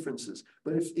size differences.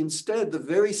 But if instead the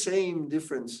very same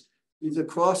difference is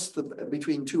across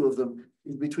between two of them,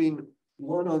 is between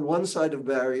one on one side of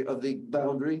the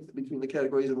boundary between the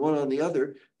categories and one on the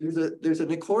other, there's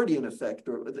an accordion effect,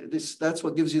 or that's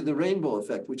what gives you the rainbow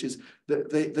effect, which is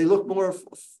that they look more,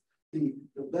 the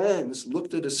bands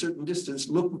looked at a certain distance,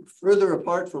 look further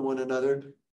apart from one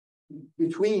another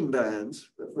between bands,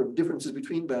 for differences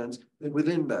between bands than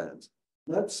within bands.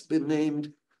 That's been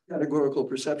named categorical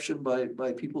perception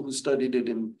by people who studied it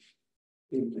in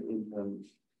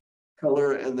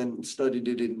color and then studied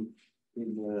it in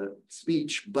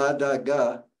speech. Ba da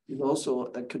ga is also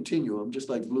a continuum, just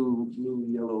like blue,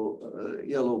 yellow,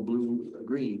 yellow, blue,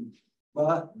 green.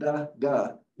 Ba da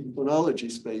ga in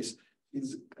phonology space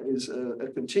is a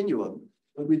continuum.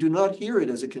 But we do not hear it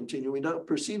as a continuum. We don't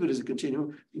perceive it as a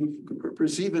continuum. We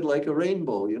perceive it like a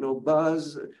rainbow. You know,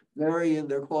 bas vary in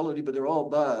their quality, but they're all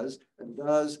bas, and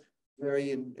gas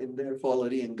vary in their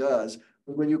quality in gas.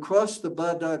 But when you cross the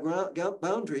ba-da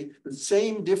boundary, the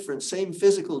same difference, same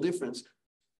physical difference,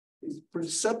 is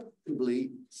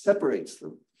perceptibly separates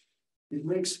them. It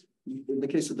makes, in the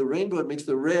case of the rainbow, it makes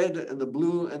the red and the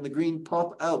blue and the green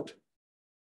pop out.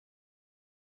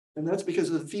 And that's because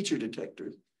of the feature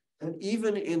detectors. And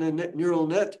even in a neural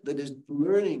net that is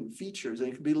learning features, and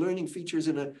it can be learning features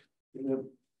in a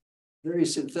very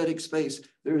synthetic space,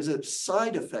 there is a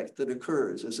side effect that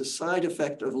occurs as a side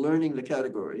effect of learning the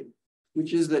category,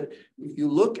 which is that if you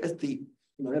look at the,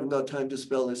 I haven't got time to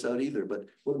spell this out either, but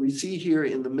what we see here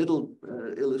in the middle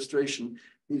illustration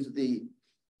is the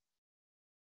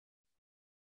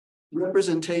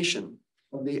representation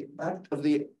of the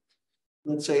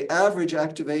let's say, average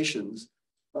activations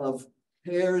of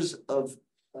pairs of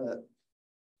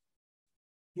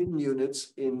hidden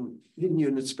units in hidden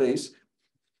unit space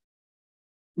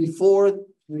before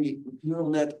the neural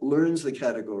net learns the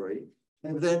category.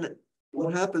 And then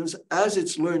what happens as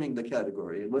it's learning the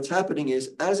category? And what's happening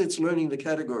is, as it's learning the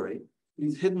category,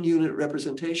 these hidden unit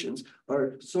representations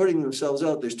are sorting themselves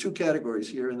out. There's two categories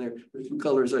here, and the two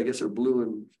colors, I guess, are blue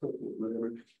and purple,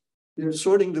 whatever. They're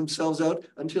sorting themselves out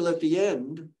until at the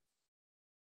end,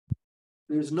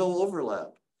 there's no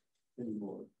overlap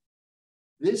anymore.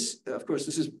 This, of course,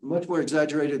 this is much more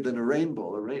exaggerated than a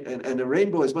rainbow. And a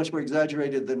rainbow is much more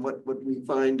exaggerated than what we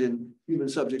find in human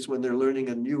subjects when they're learning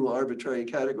a new arbitrary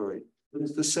category. But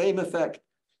it's the same effect.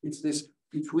 It's this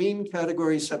between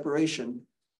category separation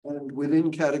and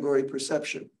within category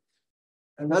perception.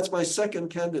 And that's my second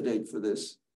candidate for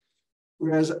this.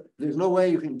 Whereas there's no way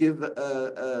you can give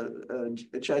a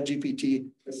ChatGPT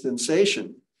a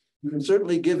sensation. You can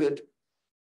certainly give it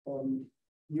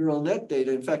neural net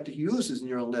data. In fact, it uses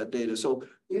neural net data. So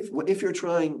if you're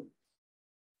trying,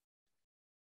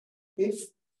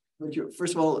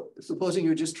 first of all, supposing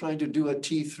you're just trying to do a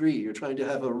T3, you're trying to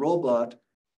have a robot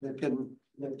that can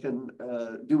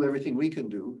do everything we can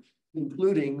do,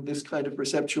 including this kind of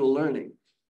perceptual learning.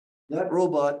 That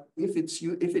robot, if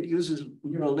it uses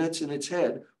neural nets in its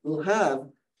head, will have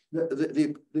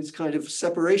this kind of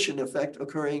separation effect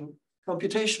occurring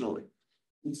computationally.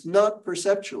 It's not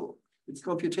perceptual, it's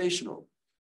computational.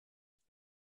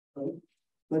 Right?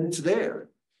 But it's there.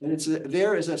 And it's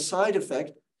there as a side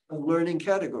effect of learning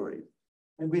categories.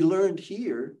 And we learned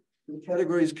here that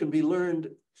categories can be learned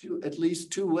at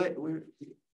least two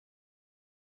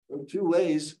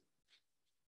ways.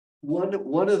 One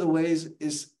of the ways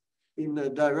is in a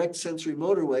direct sensory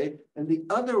motor way, and the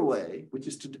other way, which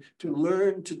is to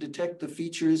learn to detect the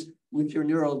features with your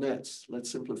neural nets.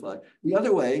 Let's simplify. The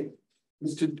other way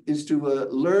is to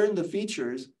learn the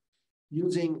features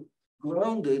using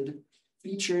grounded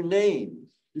feature names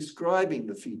describing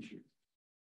the feature.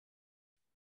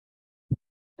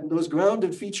 And those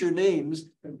grounded feature names,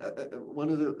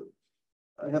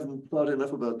 I haven't thought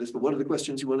enough about this, but one of the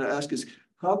questions you want to ask is,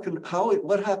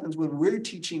 what happens when we're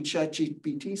teaching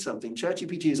ChatGPT something?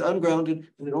 ChatGPT is ungrounded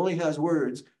and it only has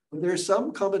words, but there are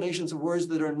some combinations of words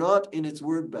that are not in its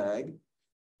word bag,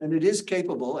 and it is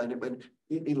capable, and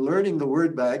in learning the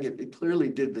word bag, it clearly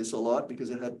did this a lot because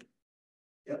it had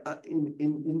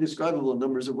indescribable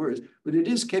numbers of words, but it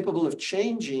is capable of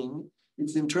changing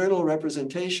its internal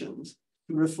representations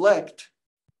to reflect,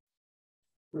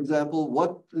 for example,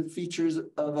 what the features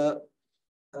of a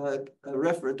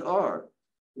referent are.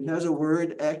 It has a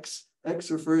word X. X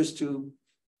refers to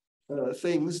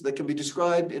things that can be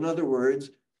described in other words,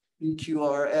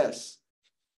 EQRS.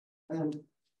 And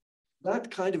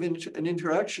that kind of an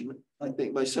interaction, I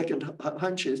think my second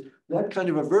hunch is that kind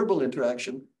of a verbal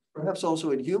interaction, perhaps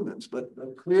also in humans, but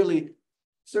clearly,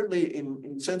 certainly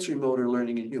in sensory motor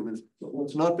learning in humans, but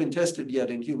what's not been tested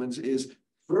yet in humans is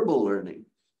verbal learning,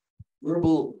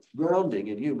 verbal grounding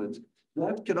in humans.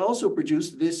 That can also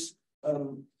produce this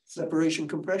separation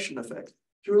compression effect,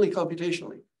 purely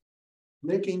computationally,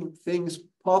 making things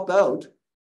pop out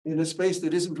in a space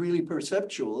that isn't really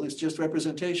perceptual, it's just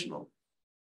representational.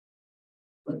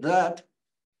 But that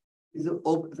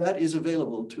is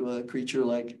available to a creature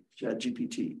like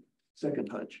ChatGPT, second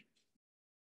hunch.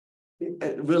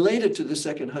 Related to the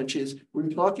second hunch is, we're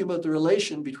talking about the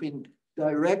relation between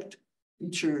direct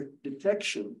feature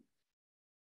detection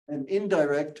and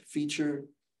indirect feature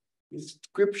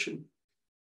description.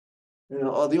 You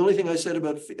know, the only thing I said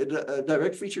about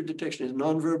direct feature detection is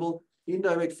nonverbal.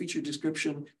 Indirect feature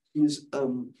description is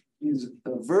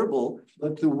verbal,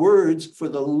 but the words for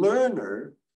the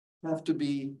learner have to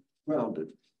be grounded.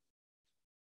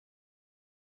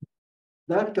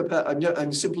 That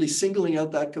I'm simply singling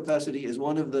out that capacity as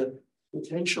one of the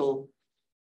potential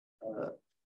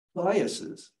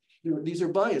biases. These are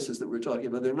biases that we're talking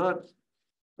about.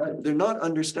 They're not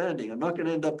understanding. I'm not going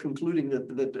to end up concluding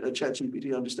that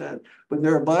ChatGPT understands, but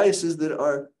there are biases that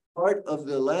are part of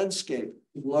the landscape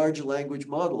of large language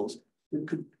models that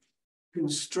could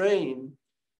constrain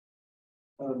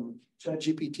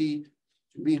ChatGPT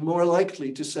to be more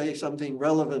likely to say something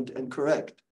relevant and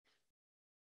correct.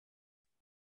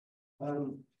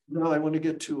 Now I want to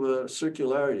get to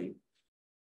circularity.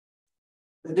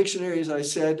 The dictionary, as I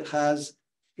said,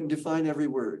 can define every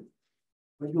word.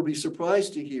 What you'll be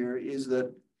surprised to hear is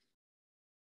that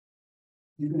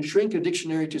you can shrink a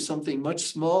dictionary to something much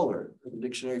smaller than a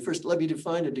dictionary. First, let me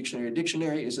define a dictionary. A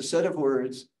dictionary is a set of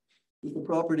words with the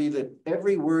property that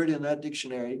every word in that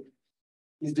dictionary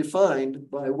is defined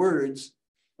by words,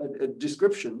 a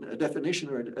description, a definition,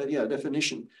 or a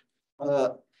definition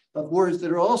of words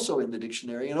that are also in the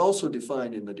dictionary and also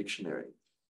defined in the dictionary.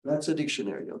 That's a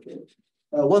dictionary, okay?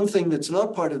 One thing that's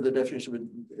not part of the definition of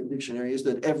a dictionary is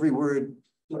that every word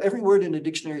in a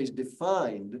dictionary is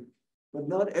defined, but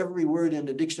not every word in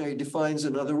a dictionary defines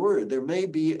another word. There may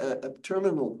be a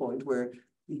terminal point where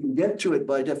you can get to it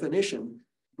by definition,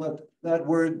 but that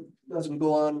word doesn't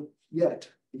go on yet.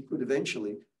 It could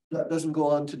eventually. That doesn't go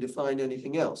on to define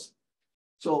anything else.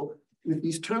 So with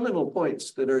these terminal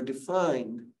points that are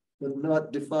defined, but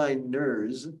not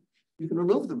definers, you can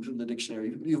remove them from the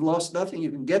dictionary. You've lost nothing.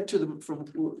 You can get to them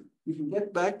you can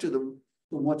get back to them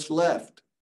from what's left,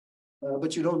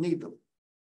 but you don't need them.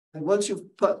 And once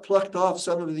you've plucked off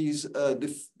some of these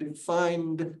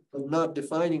defined but not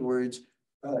defining words,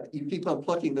 you keep on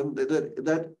plucking them.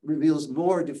 That reveals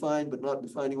more defined but not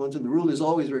defining ones. And the rule is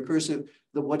always recursive,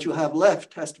 that what you have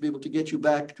left has to be able to get you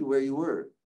back to where you were.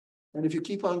 And if you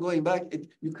keep on going back,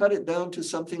 you cut it down to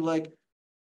something like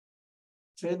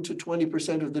 10 to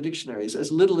 20% of the dictionaries.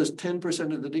 As little as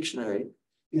 10% of the dictionary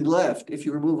is left if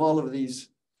you remove all of these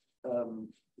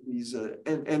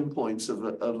endpoints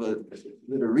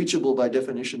that are reachable by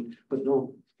definition, but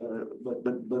don't,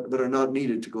 but are not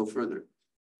needed to go further.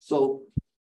 So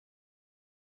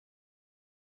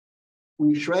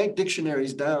we shrank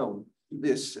dictionaries down to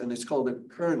this, and it's called a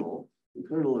kernel, the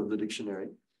kernel of the dictionary.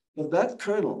 But that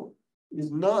kernel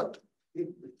is not.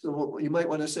 So what you might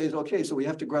want to say is, okay, so we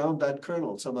have to ground that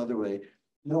kernel some other way.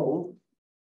 No,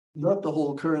 not the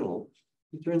whole kernel.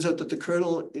 It turns out that the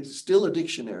kernel is still a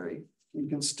dictionary. You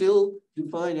can still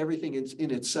define everything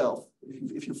in itself.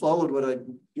 If you followed what I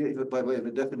gave it by way of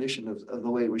a definition of the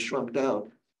way it was shrunk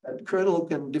down, a kernel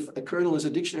is a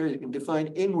dictionary that can define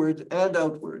inward and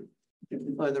outward. You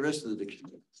can define the rest of the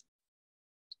dictionary.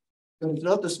 But it's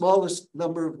not the smallest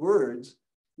number of words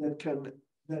that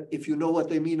if you know what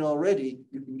they mean already,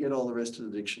 you can get all the rest of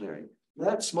the dictionary.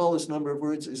 That smallest number of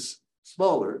words is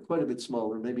smaller, quite a bit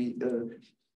smaller, maybe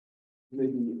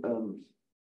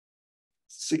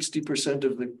 60%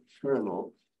 of the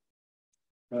kernel.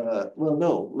 Well,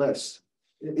 no, less.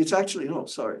 It's actually, no,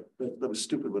 sorry, that was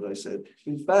stupid what I said.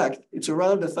 In fact, it's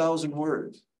around 1,000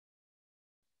 words.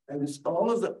 And it's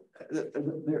all of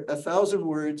there are 1,000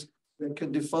 words that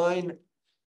can define.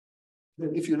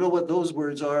 If you know what those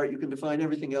words are, you can define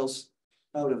everything else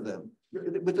out of them.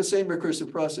 With the same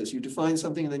recursive process, you define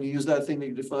something and then you use that thing that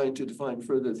you define to define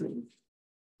further things.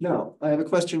 Now, I have a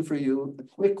question for you, a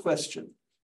quick question.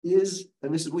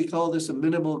 We call this a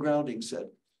minimal grounding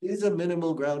set. Is a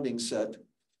minimal grounding set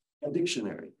a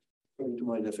dictionary, according to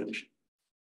my definition?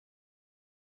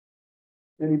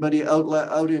 Anybody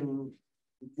out in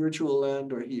virtual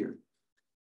land or here?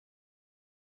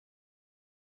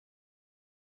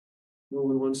 No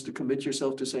one wants to commit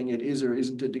yourself to saying it is or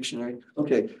isn't a dictionary.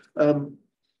 Okay,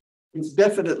 it's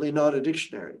definitely not a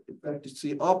dictionary. In fact, it's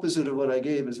the opposite of what I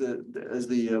gave as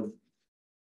the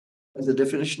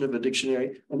definition of a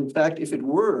dictionary. And in fact, if it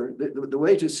were, the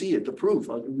way to see it, the proof,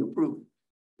 I'll give you a proof.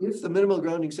 If the minimal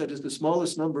grounding set is the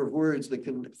smallest number of words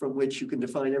from which you can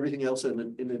define everything else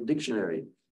in a dictionary,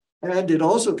 and it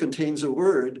also contains a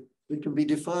word that can be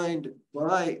defined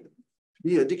to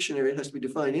be a dictionary, it has to be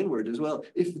defined inward as well.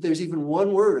 If there's even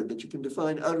one word that you can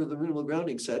define out of the minimal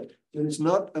grounding set, then it's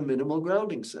not a minimal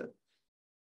grounding set.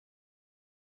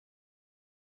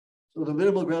 So the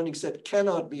minimal grounding set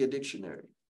cannot be a dictionary.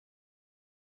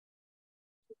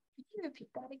 Can you repeat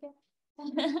that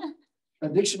again? A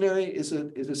dictionary is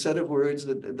a set of words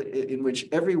in which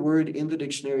every word in the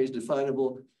dictionary is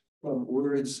definable from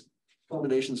words,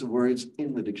 combinations of words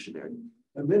in the dictionary.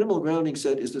 A minimal grounding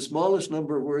set is the smallest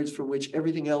number of words from which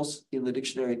everything else in the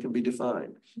dictionary can be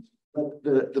defined. But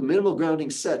the minimal grounding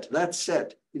set, that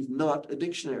set is not a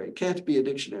dictionary, can't be a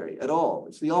dictionary at all.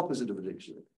 It's the opposite of a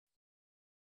dictionary.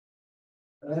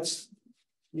 That's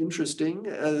interesting.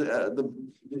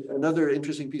 Another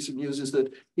interesting piece of news is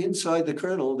that inside the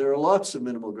kernel, there are lots of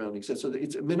minimal grounding sets. So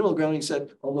it's a minimal grounding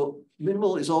set, although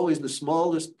minimal is always the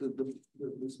smallest, the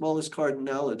smallest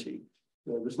cardinality,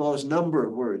 the smallest number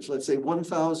of words. Let's say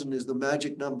 1,000 is the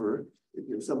magic number,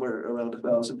 somewhere around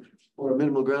 1,000, or a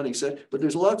minimal grounding set. But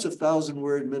there's lots of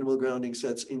 1,000-word minimal grounding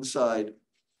sets inside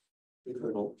the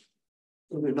kernel.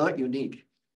 So they're not unique.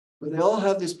 But they all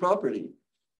have this property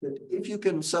that if you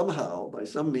can somehow, by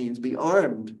some means, be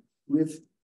armed with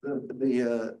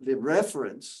the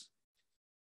reference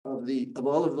of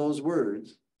all of those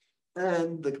words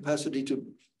and the capacity to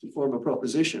form a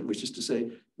proposition, which is to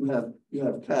say you have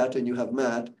cat and you have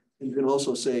mat, and you can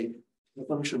also say the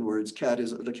function words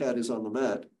the cat is on the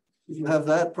mat. If you have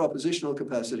that propositional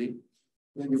capacity,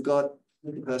 then you've got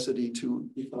the capacity to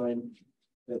define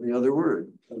every other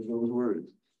word of those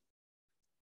words.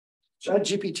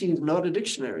 ChatGPT is not a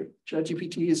dictionary.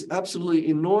 ChatGPT is absolutely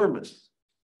enormous.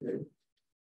 Okay?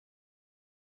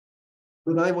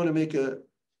 But I want to make a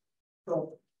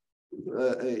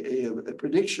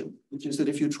prediction, which is that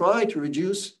if you try to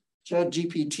reduce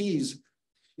ChatGPTs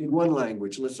in one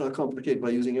language, let's not complicate by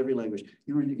using every language,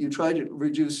 you try to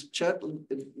reduce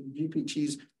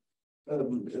ChatGPT's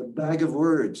bag of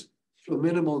words to a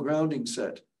minimal grounding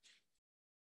set,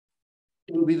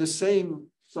 it will be the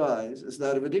same size as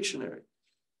that of a dictionary.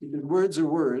 Because words are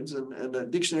words, and a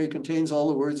dictionary contains all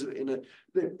the words in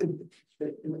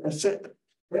a set.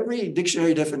 Every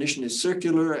dictionary definition is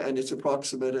circular and it's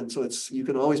approximate, and so you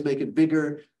can always make it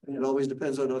bigger, and it always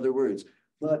depends on other words.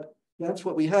 But that's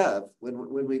what we have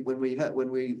when we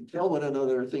tell one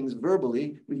another things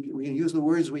verbally. We can use the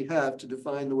words we have to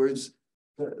define the words,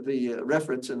 the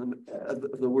reference and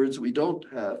the words we don't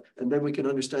have, and then we can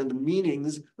understand the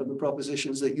meanings of the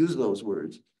propositions that use those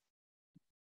words.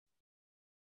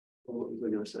 What was I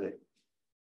going to say?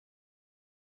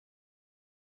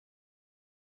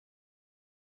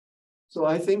 So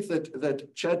I think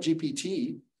that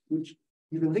ChatGPT, which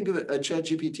you can think of a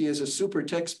ChatGPT as a super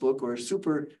textbook or a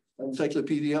super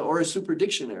encyclopedia or a super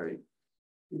dictionary,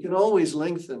 you can always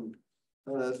lengthen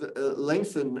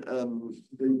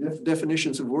the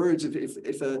definitions of words.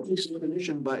 If a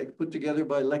definition put together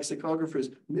by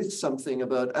lexicographers missed something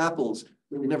about apples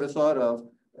that we never thought of,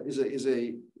 is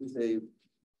a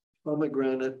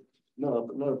pomegranate, no,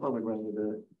 not a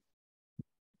pomegranate.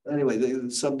 Anyway,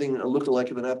 something a lookalike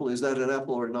of an apple. Is that an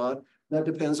apple or not? That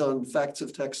depends on facts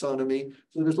of taxonomy.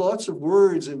 So there's lots of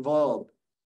words involved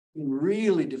in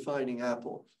really defining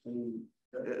apple. I mean,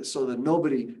 so that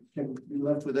nobody can be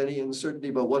left with any uncertainty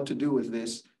about what to do with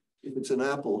this, if it's an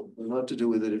apple, or not to do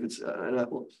with it if it's an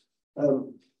apple.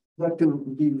 That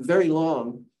can be very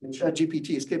long, and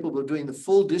ChatGPT is capable of doing the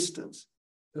full distance.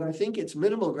 But I think its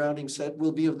minimal grounding set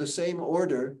will be of the same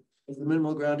order as the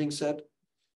minimal grounding set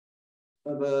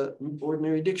of an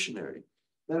ordinary dictionary.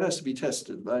 That has to be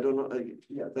tested, but I don't know.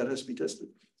 Yeah, that has to be tested.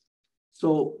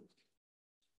 So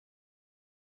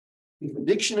if a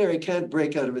dictionary can't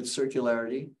break out of its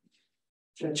circularity,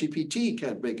 ChatGPT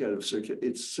can't break out of its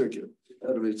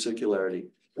circularity.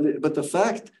 But the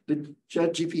fact that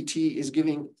ChatGPT is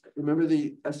giving, remember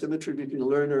the asymmetry between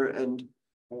learner and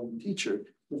teacher,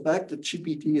 the fact that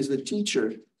GPT is the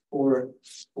teacher for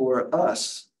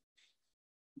us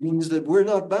means that we're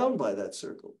not bound by that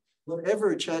circle.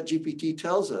 Whatever ChatGPT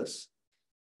tells us,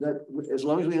 that as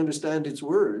long as we understand its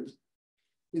words,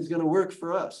 is going to work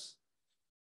for us.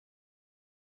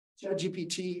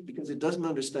 ChatGPT, because it doesn't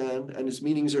understand and its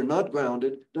meanings are not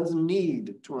grounded, doesn't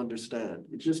need to understand.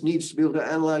 It just needs to be able to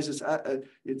analyze its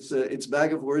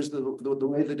bag of words the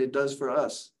way that it does for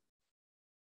us.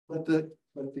 But the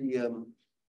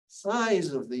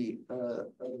size of the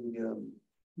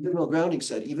minimal grounding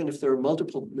set, even if there are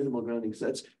multiple minimal grounding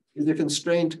sets, is a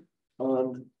constraint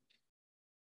on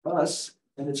us,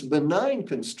 and it's a benign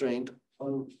constraint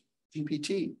on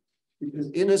GPT, because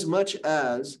in as much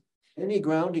as any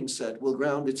grounding set will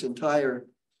ground its entire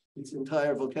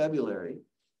vocabulary,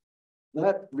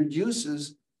 that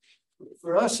reduces,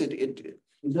 for us, it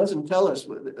doesn't tell us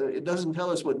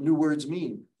what new words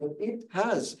mean, but it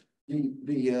has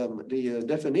the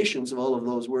definitions of all of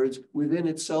those words within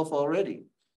itself already.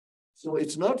 So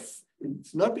it's not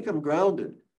become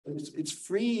grounded, but it's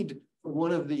freed from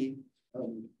one of the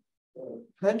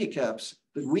handicaps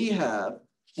that we have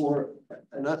for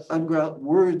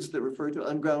words that refer to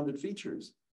ungrounded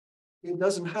features. It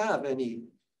doesn't have any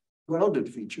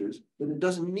grounded features, but it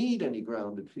doesn't need any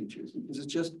grounded features because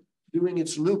it's just doing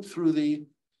its loop through the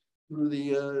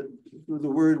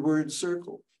word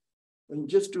circle. And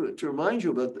just to remind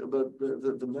you about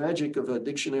the magic of a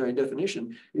dictionary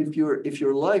definition, if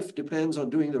your life depends on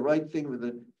doing the right thing with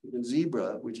a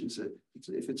zebra, which is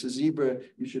if it's a zebra,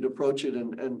 you should approach it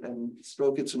and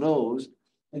stroke its nose,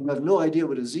 and you have no idea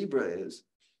what a zebra is.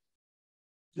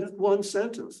 Just one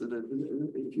sentence that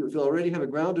if you already have a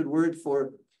grounded word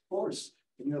for horse,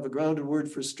 and you have a grounded word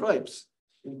for stripes,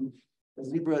 and a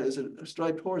zebra is a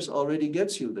striped horse already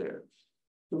gets you there.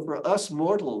 So for us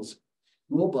mortals,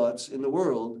 robots in the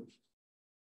world,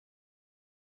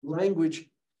 language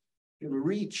can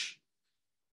reach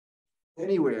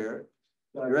anywhere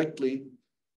directly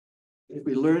if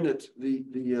we learn it the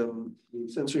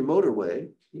sensorimotor way,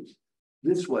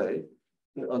 this way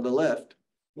on the left,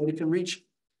 and it can reach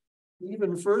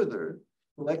even further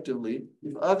collectively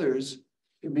if others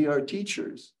can be our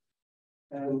teachers.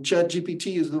 And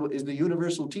ChatGPT is the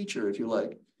universal teacher, if you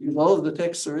like, because all of the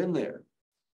texts are in there.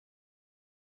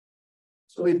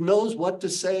 So it knows what to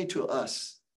say to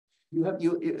us. You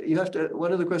have to,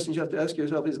 one of the questions you have to ask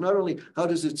yourself is not only how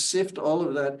does it sift all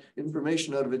of that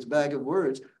information out of its bag of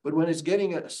words, but when it's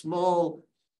getting a small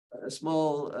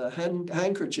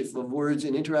handkerchief of words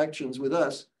in interactions with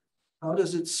us, how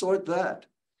does it sort that?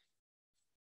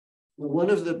 Well, one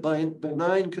of the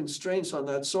benign constraints on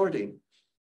that sorting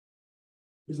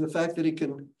is the fact that it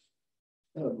can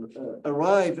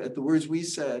arrive at the words we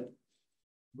said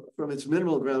from its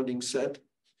minimal grounding set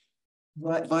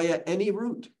via any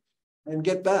route and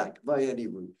get back via any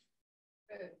route.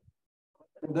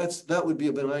 And that would be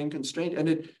a benign constraint.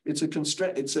 And it's a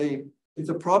constraint, it's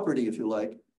a property, if you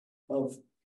like, of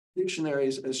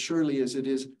dictionaries as surely as it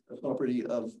is a property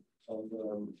of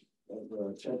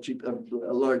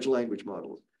large language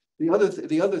models. The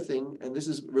other thing, and this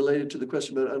is related to the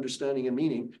question about understanding and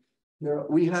meaning,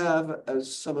 we have,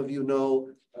 as some of you know,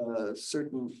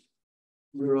 certain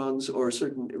neurons or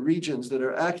certain regions that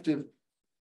are active,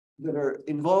 that are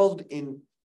involved in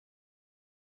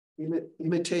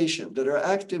imitation, that are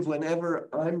active whenever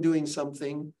I'm doing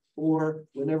something or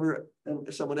whenever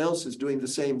someone else is doing the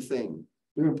same thing.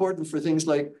 They're important for things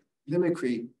like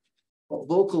mimicry,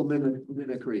 vocal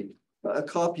mimicry,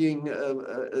 copying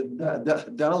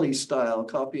DALI style,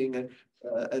 copying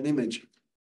an image.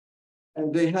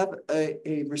 And they have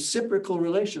a reciprocal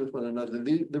relation with one another.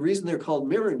 The reason they're called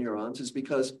mirror neurons is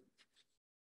because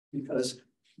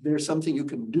there's something you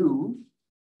can do.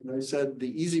 And I said the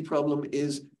easy problem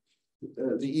is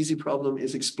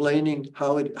explaining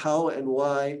how and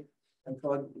why a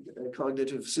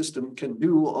cognitive system can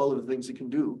do all of the things it can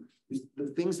do. The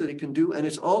things that it can do, and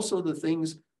it's also the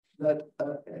things that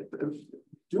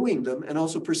doing them and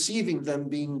also perceiving them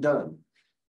being done.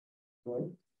 Right?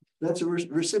 That's a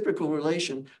reciprocal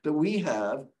relation that we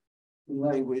have in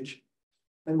language,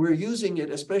 and we're using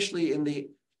it, especially in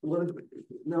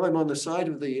now I'm on the side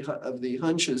of the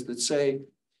hunches that say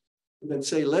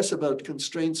less about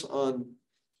constraints on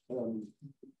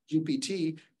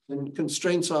GPT than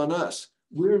constraints on us.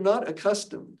 We're not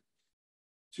accustomed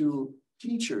to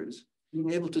teachers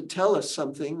being able to tell us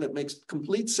something that makes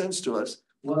complete sense to us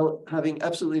while having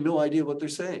absolutely no idea what they're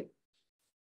saying.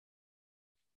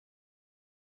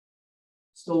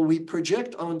 So we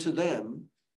project onto them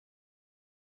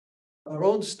our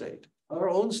own state. Our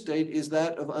own state is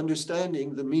that of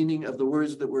understanding the meaning of the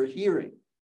words that we're hearing.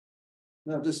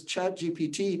 Now, does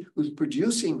ChatGPT, who's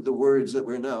producing the words that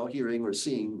we're now hearing or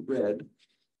seeing read,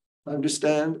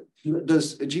 understand?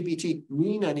 Does a GPT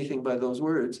mean anything by those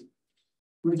words?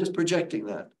 We're just projecting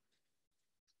that.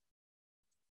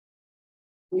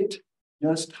 It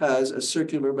just has a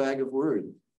circular bag of words.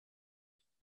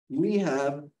 We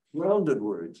have grounded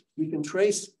words. We can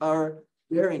trace our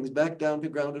bearings back down to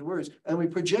grounded words, and we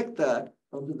project that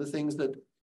onto the things that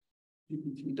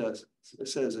GPT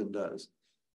says and does.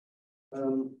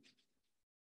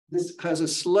 This has a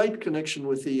slight connection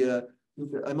with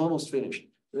I'm almost finished.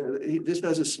 This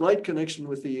has a slight connection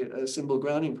with the symbol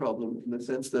grounding problem in the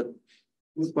sense that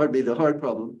this might be the hard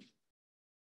problem,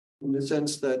 in the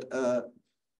sense that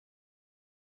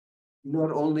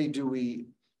not only do we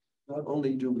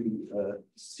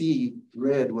see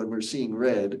red when we're seeing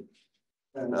red,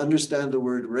 and understand the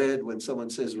word red when someone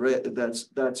says red,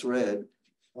 that's red,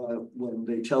 when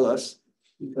they tell us,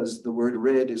 because the word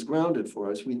red is grounded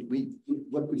for us.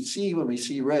 What we see when we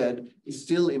see red is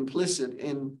still implicit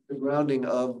in the grounding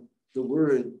of the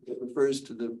word that refers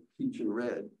to the feature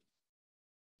red.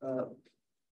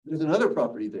 There's another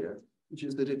property there, which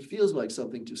is that it feels like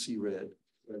something to see red,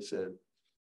 as I said.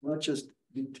 Not just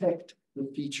detect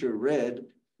the feature red,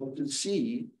 but to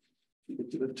see,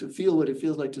 to feel what it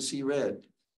feels like to see red.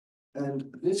 And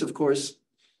this, of course,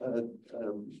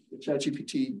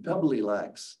 ChatGPT doubly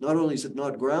lacks. Not only is it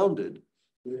not grounded,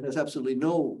 but it has absolutely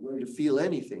no way to feel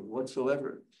anything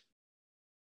whatsoever.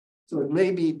 So it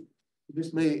may be,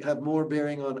 this may have more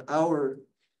bearing on our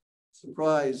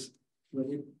surprise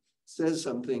when it says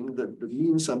something that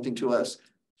means something to us,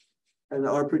 and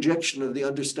our projection of the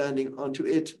understanding onto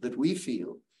it that we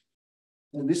feel.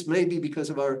 And this may be because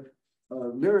of our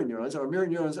mirror neurons. Our mirror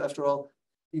neurons, after all,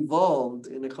 evolved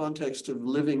in the context of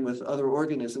living with other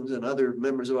organisms and other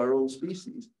members of our own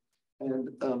species. And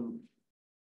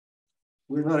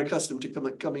we're not accustomed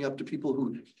to coming up to people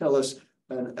who tell us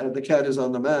the cat is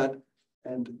on the mat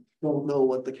and don't know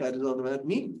what the cat is on the mat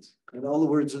means and all the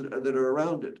words that are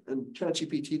around it. And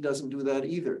ChatGPT doesn't do that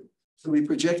either. So we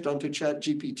project onto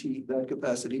ChatGPT that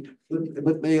capacity,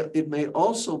 but it may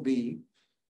also be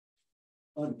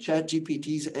on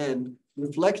ChatGPT's end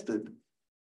reflected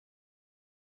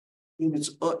in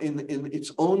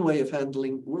its own way of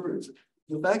handling words.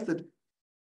 The fact that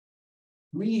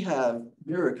we have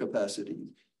mirror capacity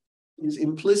is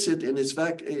implicit in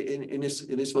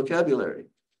its vocabulary.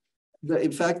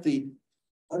 In fact, the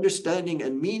understanding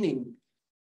and meaning.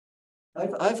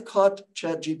 I've caught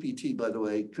ChatGPT, by the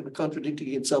way,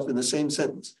 contradicting itself in the same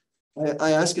sentence.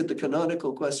 I ask it the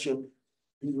canonical question,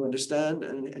 do you understand?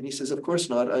 And he says, of course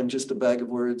not. I'm just a bag of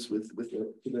words with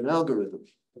an algorithm.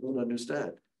 I don't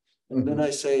understand. And then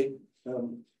I say,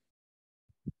 do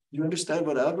you understand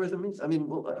what algorithm means? I mean,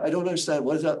 well, I don't understand.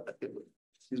 What is that?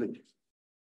 Excuse me.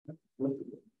 The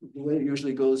way it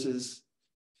usually goes is,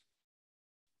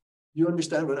 you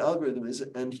understand what algorithm is?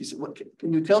 And he said, "What?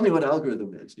 Can you tell me what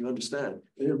algorithm is? Do you understand?"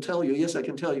 And he'll tell you, yes, I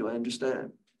can tell you, I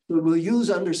understand. So we'll use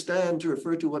understand to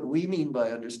refer to what we mean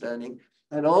by understanding.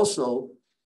 And also,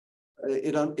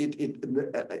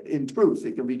 in truth,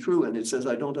 it can be true. And it says,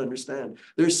 I don't understand.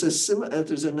 There's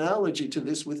an analogy to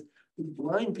this with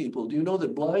blind people. Do you know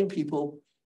that blind people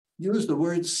use the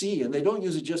word see, and they don't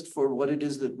use it just for what it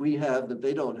is that we have that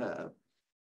they don't have.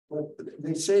 But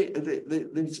they say,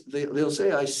 they'll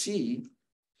say, I see,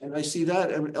 and I see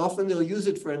that, and often they'll use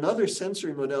it for another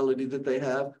sensory modality that they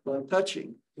have by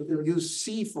touching, but they'll use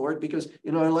see for it because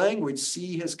in our language,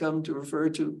 see has come to refer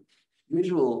to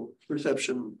visual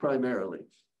perception primarily,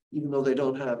 even though they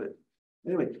don't have it.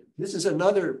 Anyway, this is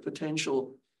another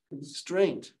potential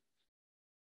constraint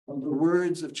on the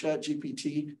words of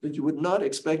ChatGPT that you would not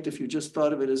expect if you just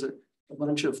thought of it as a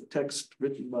bunch of text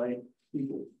written by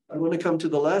people. I want to come to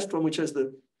the last one, which has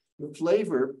the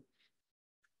flavor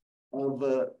of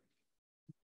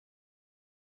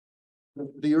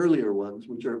the earlier ones,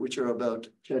 which are about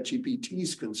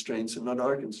ChatGPT's constraints and not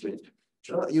our constraints.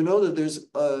 You know that there's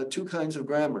two kinds of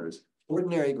grammars.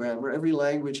 Ordinary grammar, every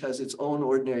language has its own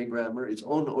ordinary grammar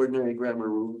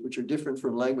rules, which are different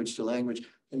from language to language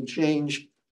and change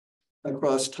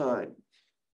across time.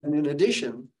 And in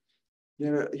addition,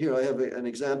 here I have an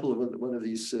example of one of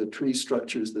these tree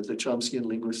structures that the Chomskyan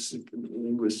linguists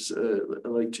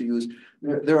like to use.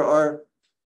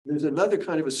 There's another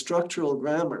kind of a structural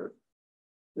grammar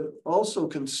that also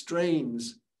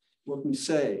constrains what we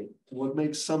say, what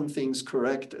makes some things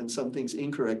correct and some things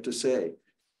incorrect to say.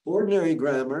 Ordinary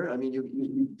grammar, I mean,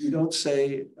 you don't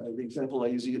say, the example I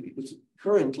use, it's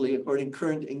currently, according to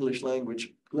current English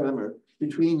language grammar,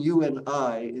 between you and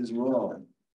I is wrong.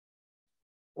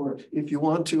 Or if you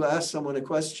want to ask someone a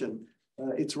question,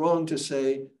 it's wrong to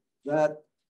say that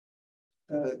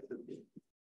I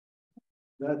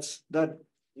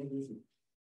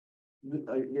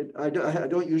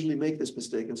don't usually make this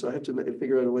mistake, and so I have to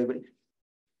figure out a way. But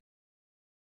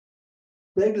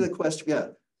beg the question, yeah.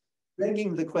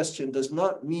 Begging the question does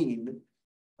not mean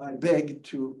I beg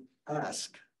to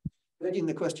ask. Begging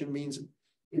the question means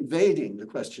evading the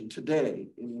question today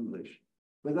in English.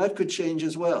 But that could change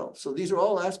as well. So these are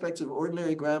all aspects of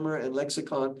ordinary grammar and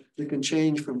lexicon that can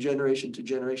change from generation to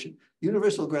generation.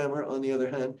 Universal grammar, on the other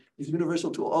hand, is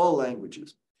universal to all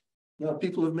languages. Now,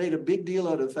 people have made a big deal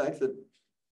out of the fact that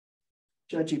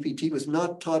ChatGPT was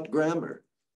not taught grammar.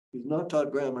 He's not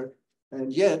taught grammar,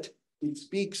 and yet it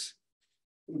speaks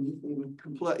in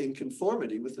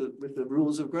conformity with the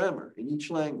rules of grammar in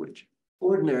each language.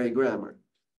 Ordinary grammar.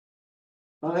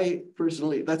 I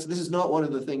personally, this is not one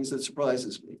of the things that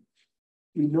surprises me.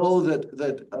 We know that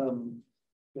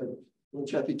what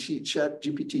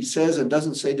ChatGPT says and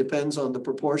doesn't say depends on the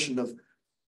proportion of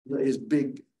the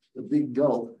big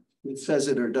gulp. It says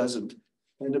it or doesn't.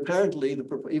 And apparently,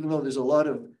 even though there's a lot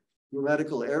of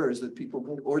grammatical errors that people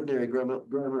make, ordinary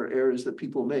grammar errors that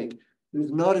people make.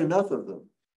 There's not enough of them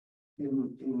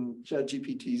in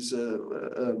ChatGPT's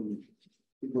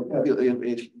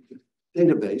vocabulary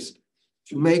database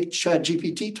to make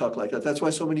ChatGPT talk like that. That's why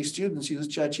so many students use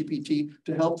ChatGPT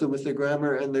to help them with their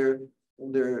grammar and their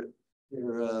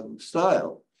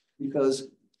style, because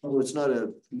although it's not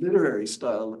a literary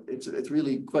style, it's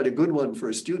really quite a good one for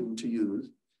a student to use,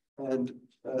 and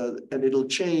it'll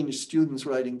change students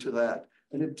writing to that,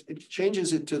 and it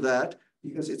changes it to that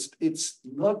because it's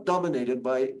not dominated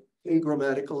by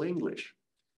agrammatical English.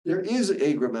 There is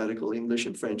agrammatical English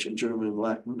in French and German and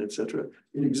Latin, etc.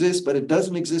 It exists, but it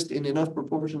doesn't exist in enough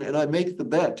proportion. And I make the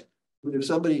bet that if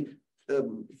somebody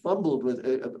fiddled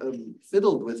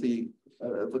with the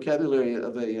vocabulary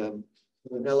of an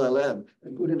LLM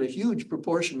and put in a huge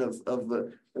proportion of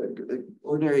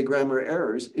ordinary grammar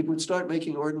errors, it would start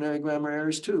making ordinary grammar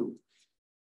errors too.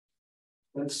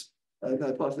 That's a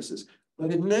hypothesis.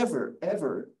 But it never,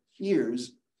 ever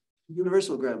hears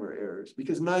universal grammar errors,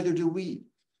 because neither do we.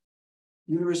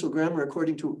 Universal grammar,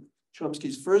 according to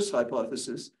Chomsky's first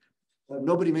hypothesis,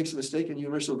 nobody makes a mistake in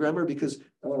universal grammar because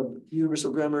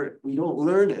universal grammar, we don't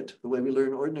learn it the way we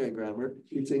learn ordinary grammar.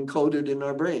 It's encoded in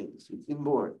our brains. It's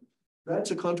inborn.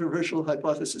 That's a controversial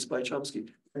hypothesis by Chomsky.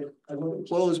 I want to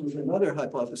close with another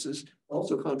hypothesis,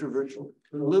 also controversial,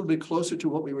 but a little bit closer to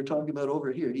what we were talking about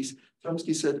over here.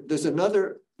 Chomsky said there's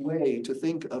another way to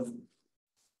think of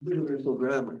universal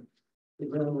grammar, the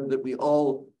grammar that we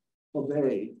all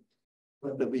obey,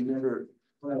 but that we never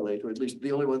violate, or at least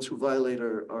the only ones who violate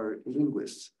are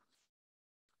linguists.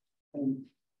 And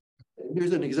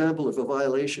here's an example of a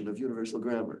violation of universal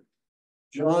grammar.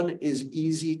 John is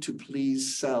easy to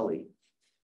please Sally.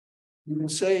 You can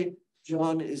say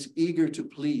John is eager to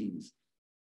please.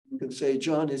 You can say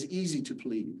John is easy to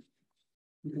please.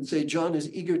 You can say John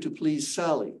is eager to please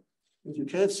Sally. But you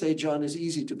can't say John is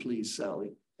easy to please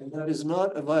Sally. And that is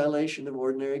not a violation of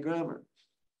ordinary grammar.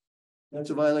 That's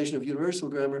a violation of universal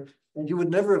grammar, and you would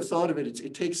never have thought of it.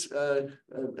 It takes a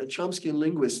Chomskyan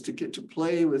linguist to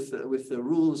play with the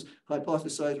rules,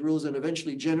 hypothesize rules, and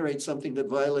eventually generate something that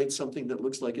violates something that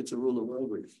looks like it's a rule of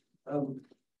language.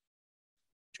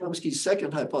 Chomsky's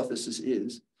second hypothesis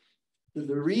is that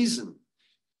the reason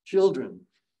children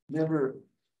never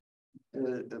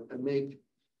make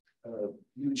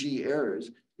UG errors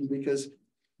is because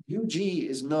UG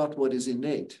is not what is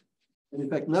innate. And in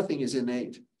fact, nothing is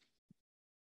innate.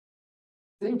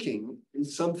 Thinking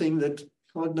is something that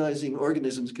cognizing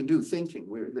organisms can do. Thinking,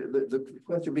 the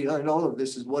question behind all of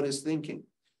this is what is thinking?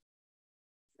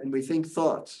 And we think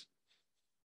thoughts.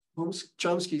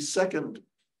 Chomsky's second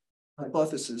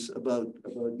hypothesis about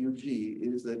UG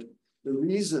is that the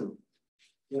reason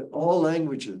that all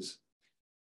languages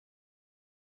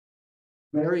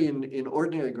vary in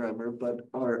ordinary grammar, but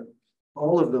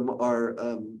all of them are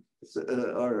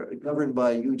governed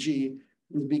by UG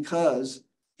is because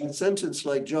a sentence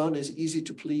like John is easy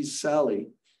to please Sally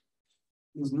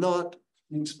is not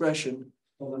the expression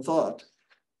of a thought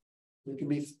that can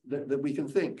be that we can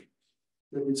think.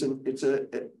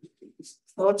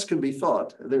 Thoughts can be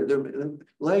thought.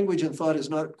 Language and thought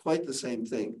is not quite the same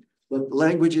thing, but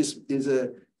language is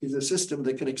a system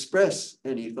that can express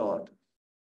any thought.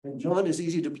 And John is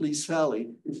easy to please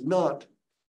Sally is not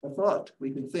a thought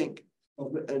we can think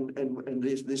of, and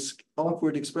this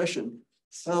awkward expression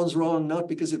sounds wrong, not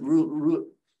because it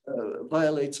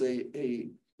violates a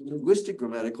linguistic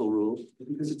grammatical rule, but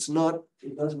because it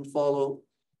doesn't follow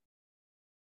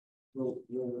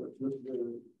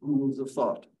the rules of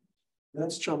thought.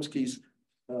 That's Chomsky's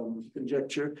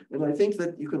conjecture. And I think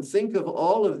that you can think of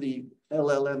all of the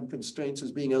LLM constraints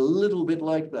as being a little bit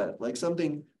like that, like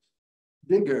something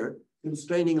bigger,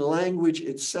 constraining language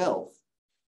itself.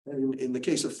 And in the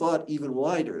case of thought, even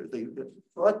wider. The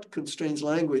thought constrains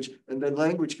language, and then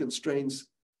language constrains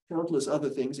countless other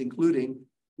things, including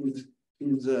is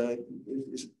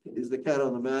the cat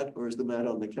on the mat or is the mat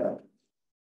on the cat?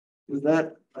 With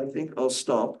that, I think I'll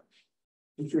stop.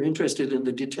 If you're interested in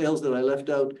the details that I left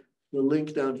out, the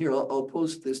link down here, I'll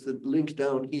post this. The link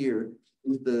down here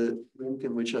is the link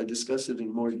in which I discuss it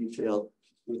in more detail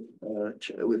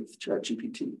with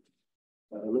ChatGPT.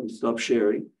 Let me stop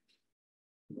sharing.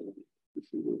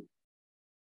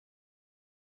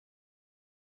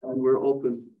 And we're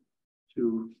open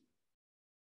to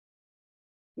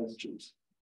questions.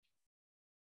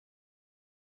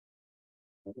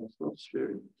 That's not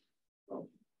sharing.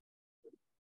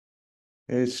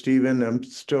 Hey, Steven, I'm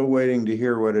still waiting to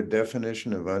hear what a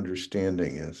definition of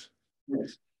understanding is.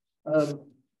 Yes.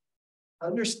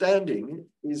 Understanding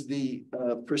is the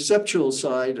perceptual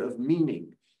side of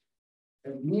meaning.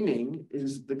 And meaning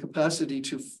is the capacity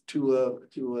to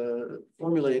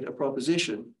formulate a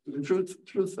proposition with a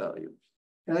truth value.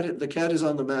 The cat is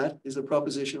on the mat is a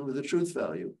proposition with a truth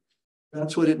value.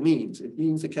 That's what it means. It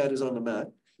means the cat is on the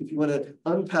mat. If you want to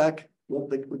unpack what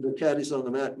the cat is on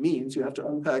the mat means, you have to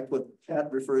unpack what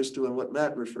cat refers to and what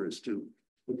mat refers to.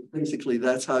 But basically,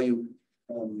 that's how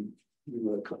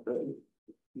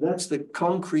that's the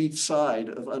concrete side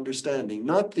of understanding,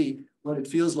 not what it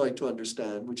feels like to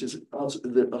understand, which is also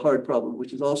the hard problem,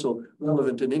 which is also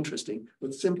relevant and interesting,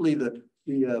 but simply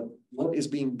what is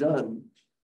being done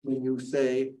when you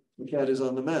say the cat is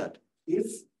on the mat.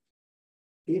 If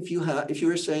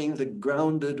you're saying the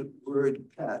grounded word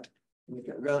cat,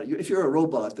 if you're a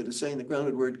robot that is saying the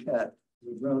grounded word cat,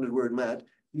 the grounded word mat,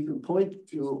 you can point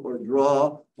to or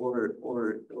draw or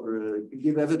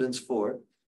give evidence for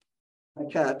a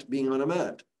cat being on a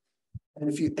mat. And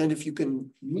if you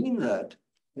can mean that,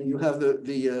 and you have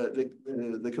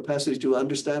the capacity to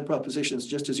understand propositions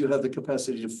just as you have the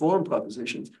capacity to form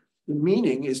propositions, the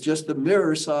meaning is just the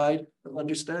mirror side of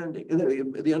understanding.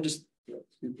 The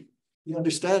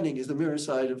understanding is the mirror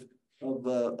side of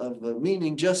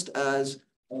meaning, just as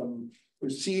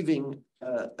perceiving,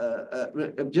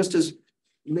 just as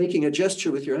making a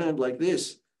gesture with your hand like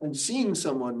this and seeing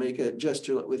someone make a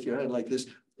gesture with your hand like this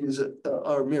is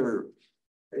our mirror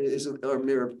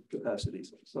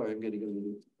capacities. Sorry, I'm getting a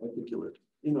little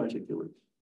inarticulate.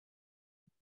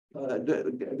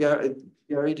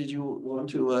 Gary, did you want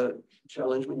to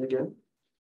challenge me again?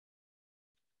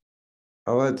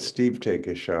 I'll let Steve take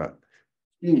a shot.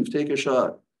 Steve, take a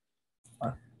shot.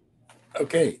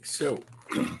 Okay, so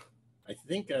I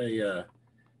think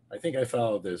I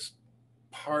followed this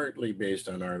partly based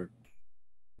on our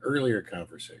earlier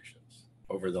conversations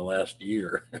over the last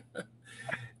year.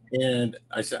 And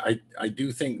I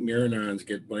do think mirror neurons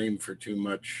get blamed for too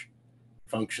much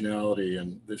functionality,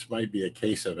 and this might be a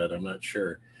case of it, I'm not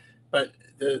sure. But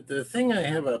the thing I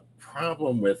have a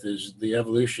problem with is the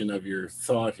evolution of your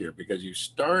thought here, because you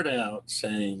start out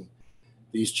saying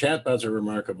these chatbots are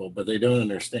remarkable, but they don't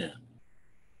understand.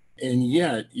 And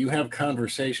yet you have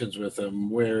conversations with them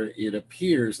where it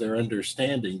appears they're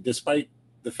understanding, despite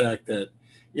the fact that,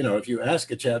 if you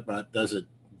ask a chatbot, does it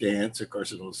dance? Of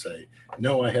course, it'll say,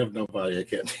 no, I have no body, I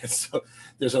can't dance. So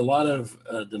there's a lot of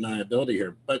deniability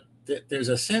here. But there's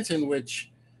a sense in which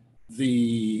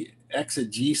the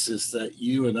exegesis that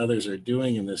you and others are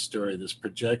doing in this story, this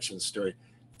projection story,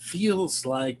 feels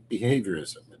like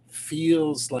behaviorism. It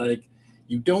feels like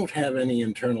you don't have any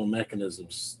internal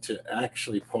mechanisms to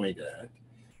actually point at.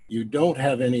 You don't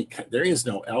have there is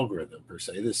no algorithm per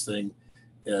se. This thing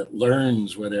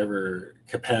learns whatever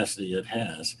capacity it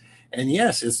has. And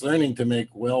yes, it's learning to make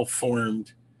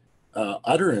well-formed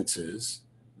utterances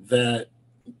that,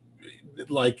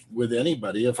 like with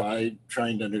anybody, if I'm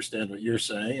trying to understand what you're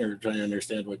saying or trying to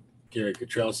understand what Gary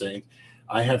Cottrell's saying,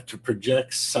 I have to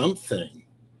project something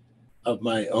of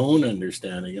my own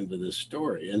understanding into this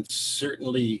story. And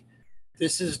certainly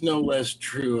this is no less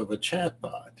true of a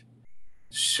chatbot.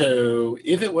 So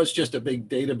if it was just a big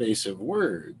database of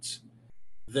words,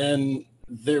 then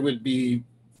there would be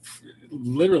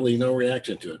literally no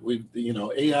reaction to it.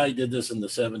 AI did this in the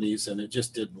 70s and it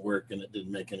just didn't work and it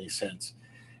didn't make any sense.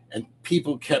 And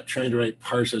people kept trying to write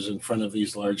parsers in front of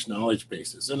these large knowledge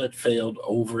bases, and it failed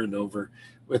over and over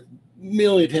with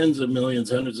tens of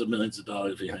millions, hundreds of millions of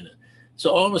dollars behind it. So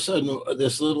all of a sudden,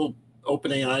 this little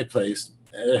OpenAI place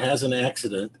has an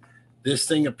accident. This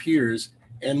thing appears,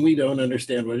 and we don't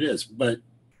understand what it is. But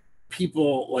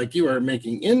people like you are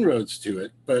making inroads to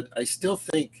it, but I still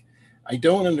think I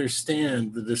don't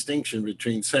understand the distinction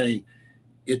between saying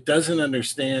it doesn't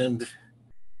understand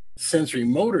sensory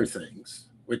motor things,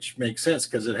 which makes sense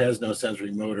because it has no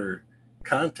sensory motor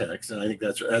context, and I think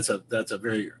that's a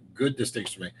very good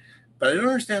distinction to make. But I don't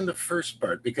understand the first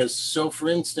part because, for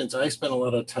instance, I spent a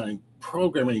lot of time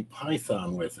programming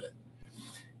Python with it.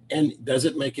 And does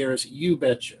it make errors? You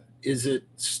betcha. Is it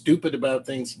stupid about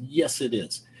things? Yes, it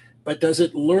is. But does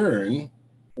it learn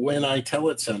when I tell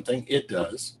it something? It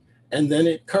does. And then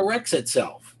it corrects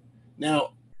itself.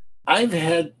 Now, I've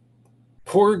had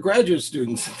poor graduate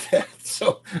students at that.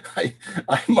 So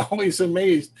I'm always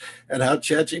amazed at how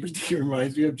ChatGPT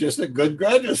reminds me of just a good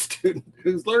graduate student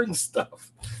who's learned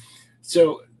stuff.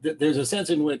 So there's a sense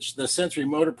in which the sensory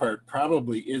motor part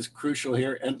probably is crucial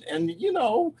here. And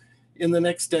in the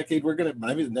next decade,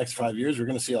 maybe the next 5 years, we're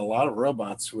going to see a lot of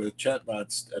robots with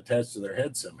chatbots attached to their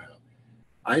head somehow.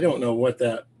 I don't know what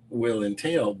that will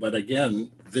entail, but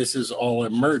again, this is all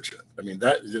emergent. I mean,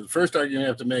 the first argument you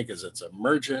have to make is it's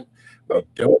emergent. We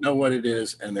don't know what it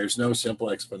is, and there's no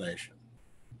simple explanation.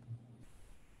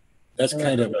 That's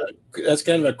kind of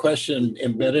a question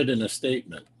embedded in a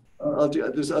statement.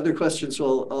 There's other questions,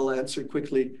 so I'll answer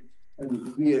quickly,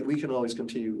 and we can always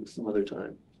continue some other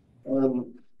time.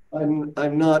 I'm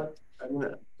not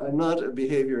a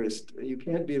behaviorist. You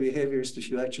can't be a behaviorist if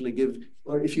you actually give,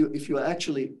 or if you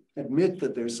actually admit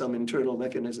that there's some internal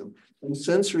mechanism. And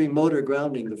sensory motor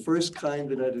grounding, the first kind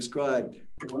that I described,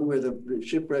 the one where the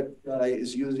shipwreck guy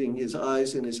is using his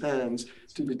eyes and his hands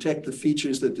to detect the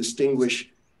features that distinguish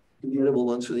the edible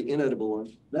ones from the inedible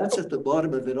ones. That's at the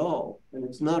bottom of it all, and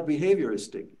it's not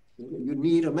behavioristic. You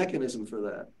need a mechanism for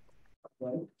that.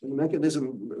 Right? And the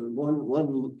mechanism,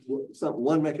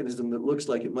 one mechanism that looks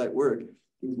like it might work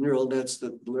is neural nets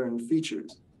that learn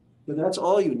features. But that's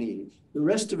all you need. The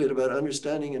rest of it about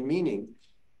understanding and meaning,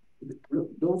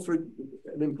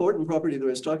 an important property that I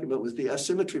was talking about was the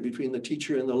asymmetry between the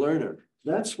teacher and the learner.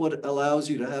 That's what allows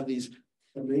you to have these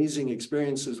amazing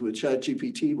experiences with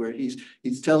ChatGPT, where he's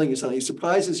telling you something. He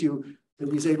surprises you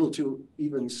that he's able to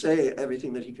even say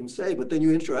everything that he can say, but then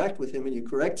you interact with him and you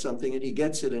correct something and he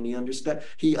gets it and he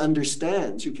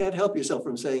understands. You can't help yourself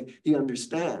from saying he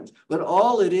understands. But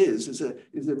all it is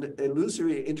an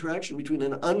illusory interaction between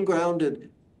an ungrounded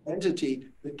entity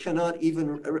that cannot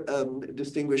even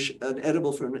distinguish an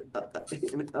edible from you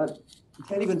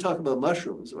can't even talk about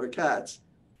mushrooms or cats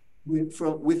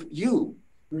with you.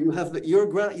 You have your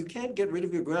ground. You can't get rid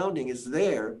of your grounding. It's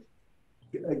there,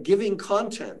 giving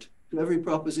content to every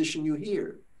proposition you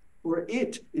hear. For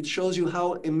it shows you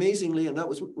how amazingly, and that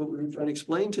was what we were trying to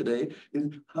explain today,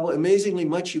 is how amazingly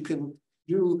much you can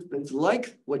do that's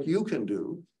like what you can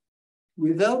do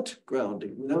without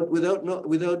grounding,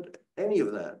 without any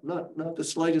of that, not the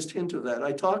slightest hint of that.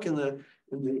 I talk in the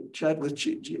chat with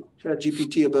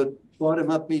ChatGPT about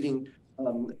bottom-up meeting,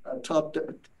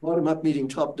 bottom-up meeting,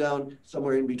 top-down,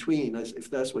 somewhere in between, if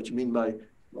that's what you mean by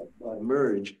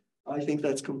merge. I think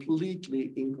that's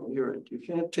completely incoherent. You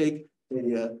can't take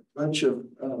a bunch of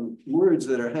words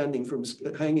that are hanging from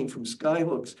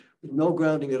skyhooks with no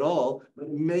grounding at all, but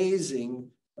amazing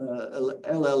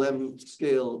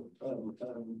LLM-scale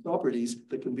properties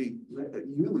that can be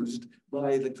used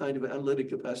by the kind of analytic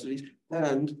capacities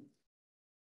and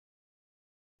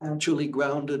actually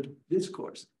grounded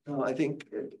discourse. I think,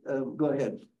 go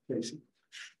ahead, Casey.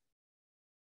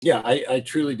 Yeah, I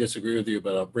truly disagree with you,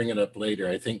 but I'll bring it up later.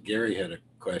 I think Gary had a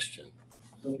question.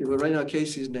 Okay, but right now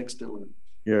Casey's next, Dylan.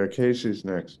 Yeah, Casey's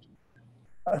next.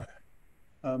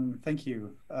 Thank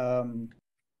you. I'm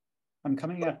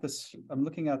looking at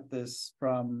this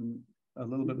from a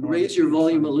little bit more. Raise your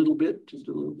volume a little bit, just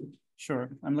a little bit.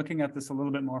 Sure. I'm looking at this a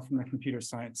little bit more from the computer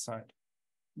science side.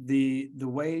 The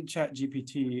way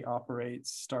ChatGPT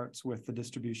operates starts with the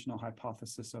distributional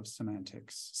hypothesis of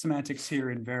semantics. Semantics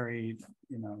here in very,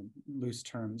 loose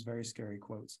terms, very scary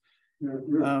quotes. I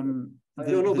don't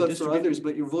know about for others,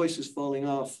 but your voice is falling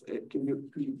off. Could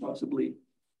you possibly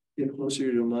get closer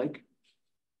to your mic?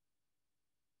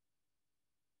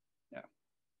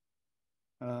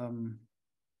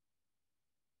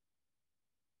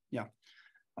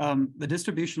 The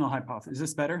distributional hypothesis, is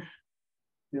this better?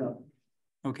 Yeah.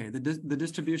 Okay, the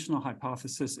distributional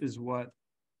hypothesis is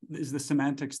the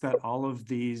semantics that all of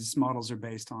these models are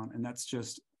based on, and that's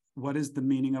just what is the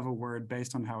meaning of a word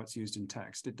based on how it's used in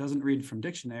text. It doesn't read from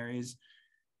dictionaries.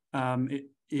 The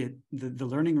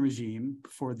learning regime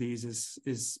for these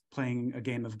is playing a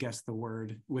game of guess the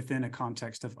word within a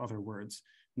context of other words,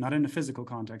 not in a physical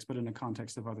context, but in a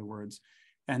context of other words.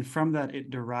 And from that,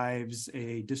 it derives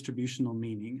a distributional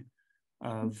meaning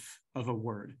of a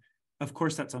word. Of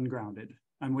course, that's ungrounded.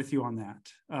 I'm with you on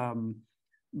that.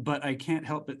 But I can't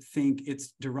help but think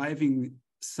it's deriving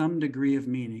some degree of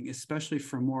meaning, especially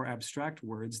for more abstract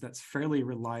words, that's fairly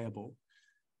reliable.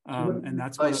 And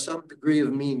that's by some degree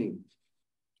of meaning.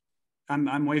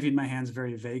 I'm waving my hands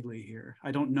very vaguely here.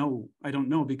 I don't know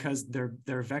because they're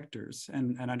vectors,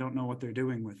 and I don't know what they're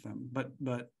doing with them. But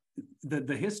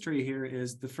the history here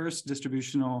is the first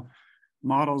distributional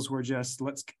models were just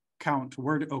let's count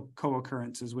word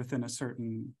co-occurrences within a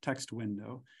certain text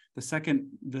window. The second,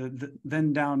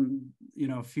 then down,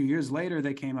 a few years later,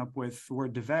 they came up with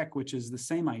word avec, which is the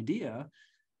same idea,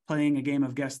 playing a game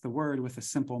of guess the word with a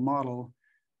simple model,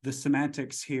 the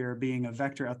semantics here being a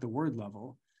vector at the word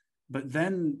level. But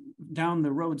then down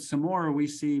the road some more, we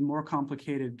see more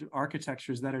complicated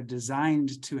architectures that are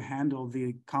designed to handle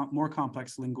the more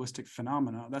complex linguistic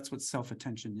phenomena. That's what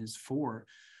self-attention is for,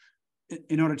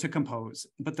 in order to compose.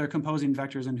 But they're composing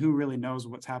vectors, and who really knows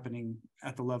what's happening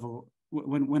at the level?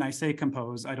 When I say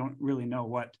compose, I don't really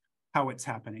know how it's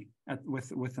happening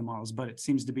with the models, but it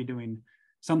seems to be doing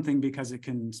something because it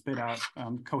can spit out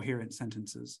coherent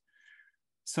sentences.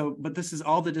 but this is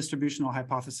all the distributional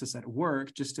hypothesis at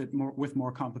work, just with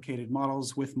more complicated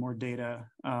models, with more data,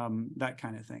 that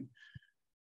kind of thing.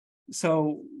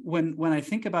 So when I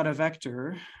think about a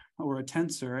vector or a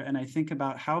tensor, and I think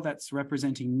about how that's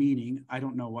representing meaning, I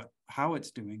don't know how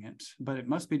it's doing it, but it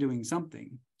must be doing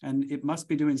something, and it must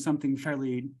be doing something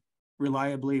fairly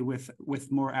reliably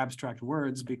with more abstract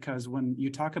words, because when you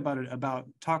talk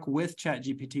with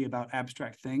ChatGPT about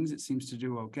abstract things, it seems to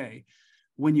do okay.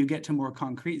 When you get to more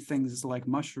concrete things like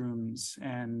mushrooms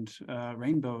and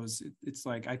rainbows, it's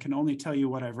like, I can only tell you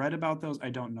what I've read about those. I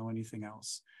don't know anything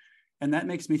else. And that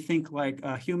makes me think like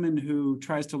a human who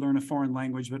tries to learn a foreign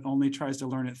language, but only tries to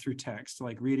learn it through text,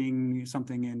 like reading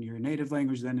something in your native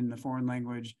language, then in the foreign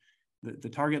language, the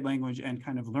target language, and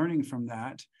kind of learning from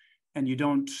that. And you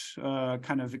don't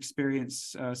kind of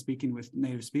experience speaking with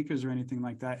native speakers or anything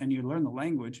like that, and you learn the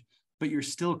language, but you're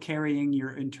still carrying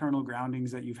your internal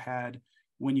groundings that you've had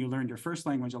when you learned your first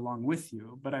language along with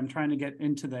you. But I'm trying to get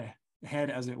into the head,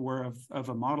 as it were, of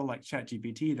a model like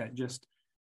ChatGPT that just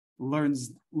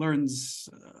learns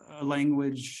a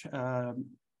language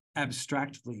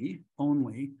abstractly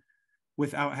only,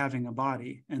 without having a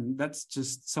body. And that's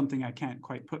just something I can't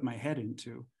quite put my head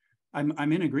into.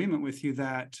 I'm in agreement with you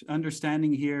that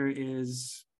understanding here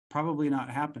is probably not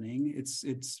happening.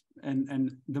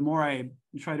 And the more I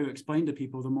try to explain to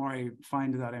people, the more I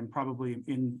find that I'm probably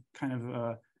in kind of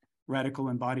a radical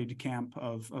embodied camp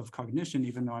of cognition,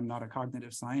 even though I'm not a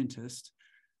cognitive scientist.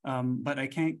 But I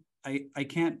can't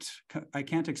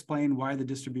explain why the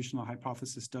distributional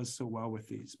hypothesis does so well with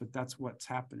these, but that's what's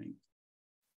happening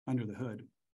under the hood.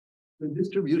 The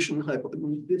distribution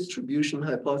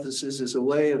hypothesis is a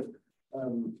way of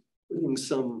putting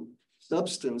some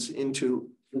substance into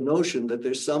the notion that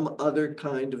there's some other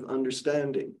kind of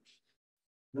understanding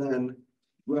than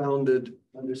grounded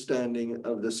understanding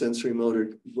of the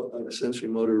sensorimotor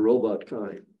robot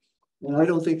kind. And I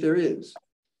don't think there is.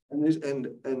 And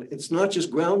it's not just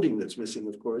grounding that's missing,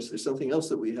 of course. There's something else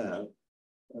that we have,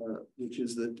 which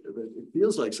is that it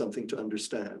feels like something to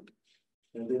understand,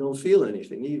 and they don't feel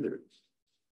anything either.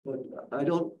 But I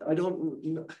don't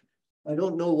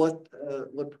know what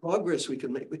progress we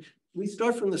can make. We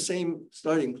start from the same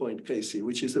starting point, Casey,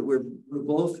 which is that we're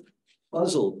both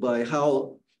puzzled by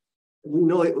how we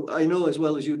know. I know as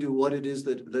well as you do what it is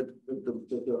that the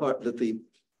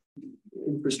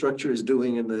infrastructure is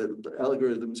doing and the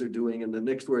algorithms are doing and the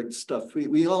network stuff.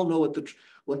 We all know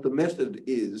what the method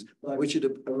is by which it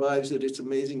arrives at its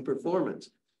amazing performance.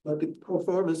 But the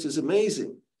performance is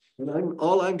amazing, and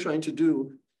all I'm trying to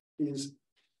do is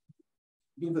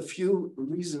give a few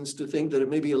reasons to think that it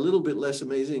may be a little bit less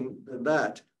amazing than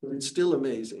that, but it's still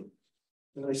amazing.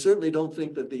 And I certainly don't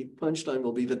think that the punchline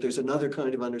will be that there's another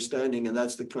kind of understanding, and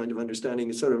that's the kind of understanding.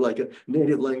 It's sort of like a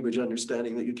native language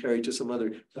understanding that you carry to some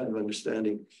other kind of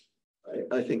understanding.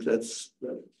 I think I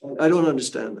don't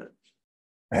understand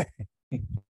that.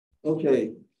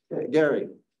 Okay, Gary.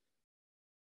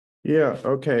 Yeah,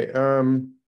 okay.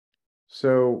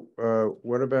 So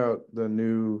what about the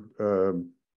new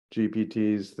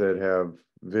GPTs that have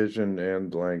vision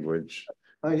and language?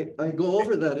 I go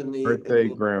over that in the— Aren't they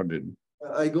grounded?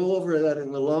 I go over that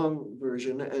in the long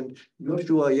version, and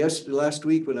Joshua, last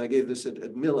week when I gave this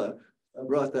at Mila, I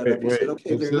brought that up. He said,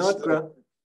 okay, they're not grounded.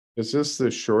 Is this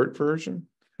the short version?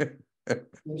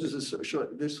 This was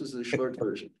the short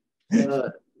version.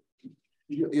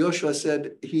 Joshua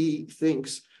said he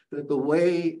thinks that the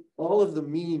way all of the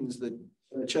means that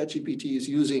ChatGPT is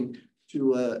using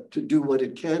to do what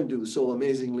it can do so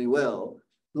amazingly well,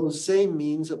 those same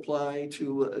means apply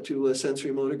to a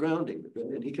sensorimotor grounding,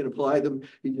 and he can apply them.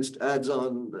 He just adds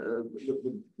on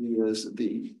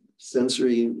the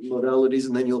sensory modalities,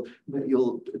 and then you'll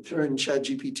turn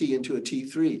ChatGPT into a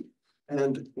T3.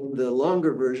 And in the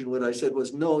longer version, what I said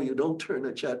was, no, you don't turn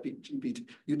a ChatGPT.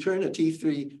 You turn a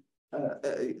T3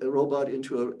 a robot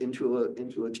into a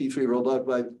T3 robot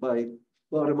by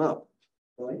bottom up,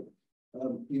 right?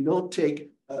 You don't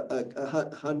take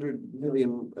 100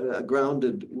 million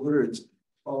grounded words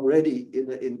already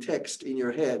in text in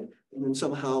your head and then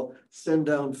somehow send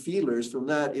down feelers from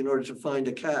that in order to find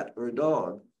a cat or a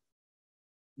dog.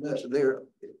 Most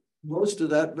of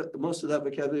that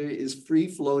vocabulary is free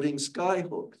floating sky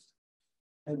hooks,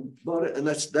 and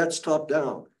that's top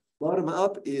down. Bottom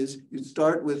up is you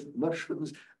start with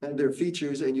mushrooms and their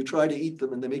features and you try to eat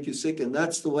them and they make you sick, and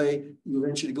that's the way you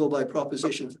eventually go by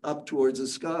propositions up towards the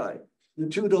sky. The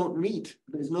two don't meet.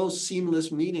 There's no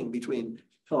seamless meeting between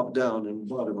top down and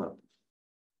bottom up.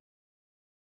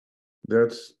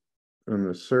 That's an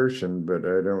assertion, but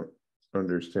I don't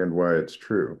understand why it's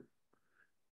true.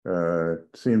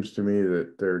 seems to me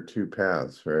that there are two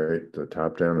paths, right? The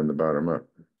top down and the bottom up.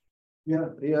 Yeah,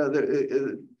 yeah.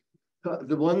 The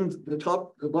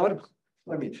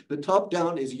top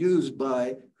down is used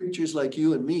by creatures like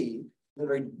you and me that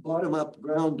are bottom up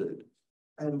grounded.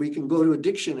 And we can go to a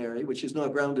dictionary, which is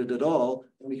not grounded at all,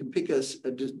 and we can pick a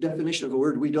definition of a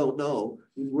word we don't know,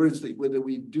 words that whether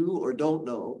we do or don't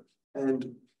know,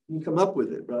 and we come up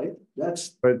with it, right? That's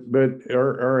But all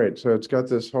right, so it's got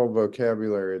this whole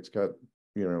vocabulary, it's got,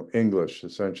 you know, English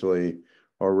essentially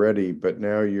already, but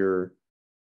now you're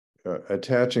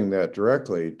attaching that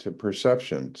directly to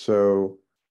perception. So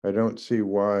I don't see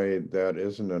why that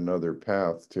isn't another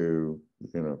path to,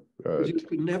 you know. You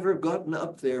could never have gotten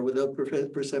up there without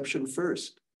perception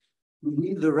first. You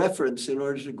need the reference in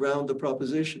order to ground the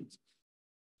propositions.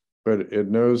 But it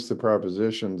knows the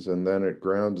propositions and then it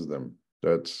grounds them.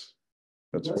 That's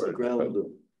what ground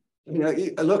them. I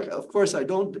mean, look, of course, I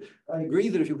agree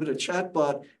that if you put a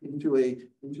chatbot into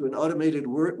an automated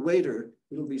waiter,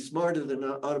 it'll be smarter than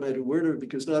an automated waiter,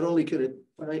 because not only can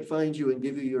it find you and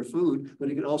give you your food, but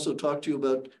it can also talk to you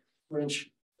about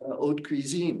French haute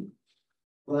cuisine.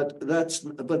 But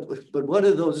one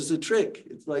of those is a trick.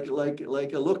 It's like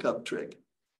a lookup trick.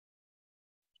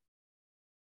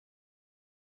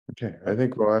 okay. I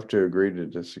think we'll have to agree to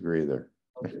disagree there.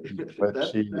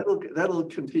 Okay. That'll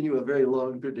continue a very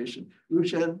long tradition.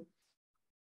 Rushen?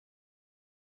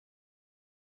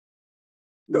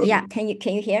 Yeah, can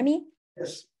you hear me?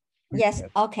 Yes. Yes,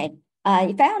 okay.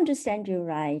 If I understand you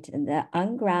right, the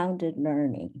ungrounded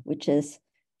learning, which is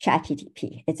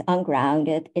ChatGPT, it's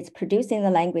ungrounded, it's producing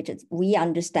the languages we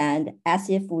understand as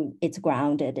if it's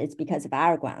grounded, it's because of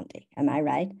our grounding, am I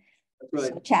right?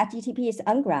 That's right. So ChatGPT is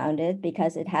ungrounded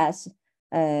because it has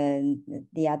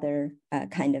the other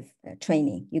kind of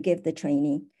training. You give the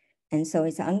training, and so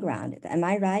it's ungrounded. Am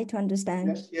I right to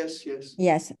understand? Yes.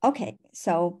 Yes, okay.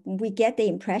 So we get the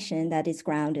impression that it's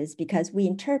grounded because we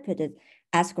interpret it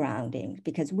as grounding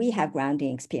because we have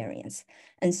grounding experience.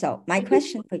 And so my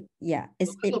question for,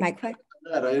 my question.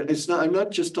 I'm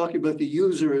not just talking about the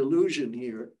user illusion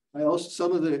here.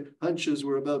 Some of the hunches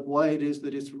were about why it is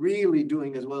that it's really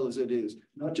doing as well as it is,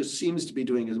 not just seems to be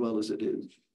doing as well as it is.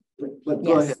 But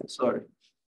go ahead, sorry.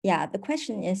 Yeah, the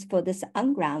question is for this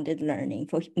ungrounded learning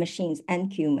for machines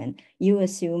and human, you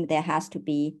assume there has to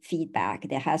be feedback,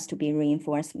 there has to be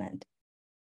reinforcement.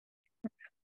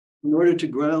 In order to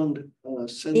ground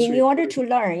sensory. In order to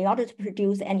learn, in order to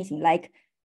produce anything, like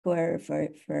for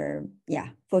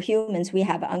humans, we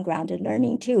have ungrounded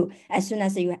learning too. As soon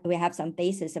as we have some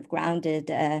basis of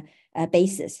grounded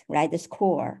basis, right? This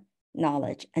core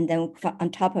knowledge. And then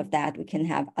on top of that, we can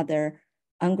have other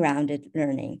ungrounded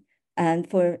learning. And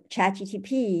for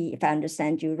ChatGPT, if I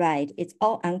understand you right, it's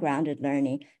all ungrounded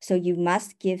learning. So you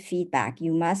must give feedback.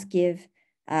 You must give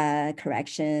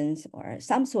corrections or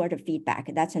some sort of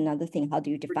feedback. That's another thing. How do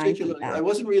you define feedback? I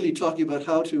wasn't really talking about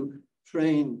how to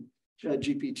train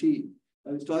ChatGPT.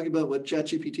 I was talking about what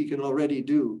ChatGPT can already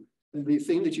do. And the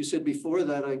thing that you said before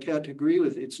that, I can't agree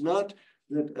with. It's not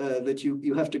that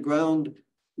you have to ground.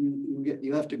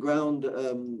 You have to ground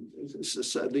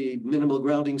the minimal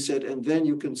grounding set, and then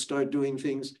you can start doing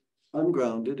things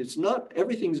ungrounded. It's not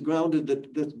everything's grounded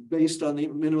that's based on the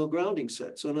minimal grounding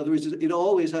set. So in other words, it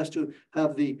always has to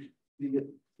have it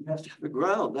has to have a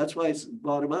ground. That's why it's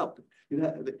bottom up.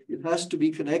 It has to be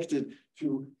connected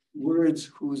to words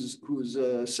whose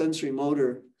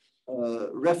sensorimotor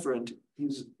referent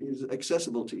is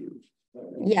accessible to you.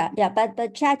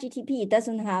 But ChatGPT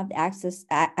doesn't have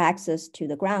access to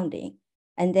the grounding,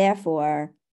 and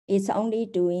therefore it's only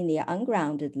doing the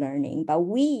ungrounded learning. But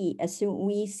we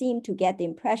seem to get the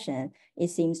impression it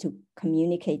seems to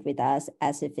communicate with us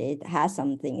as if it has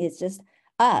something. It's just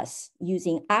us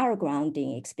using our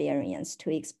grounding experience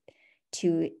to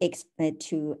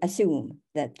assume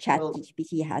that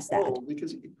ChatGPT has that. Oh,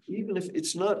 because even if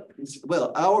it's not,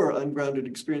 our ungrounded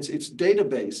experience, it's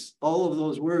database, all of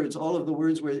the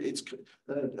words where it's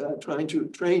trained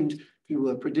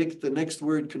to predict the next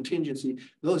word contingency,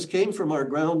 those came from our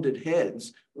grounded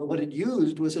heads. Well, what it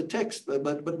used was a text,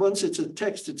 but once it's a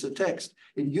text, it's a text.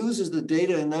 It uses the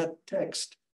data in that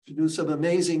text to do some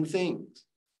amazing things.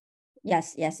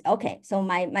 Yes. Okay. So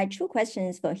my true question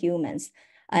is for humans.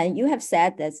 You have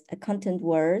said that content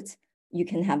words, you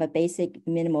can have a basic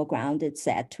minimal grounded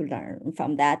set to learn.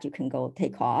 From that, you can go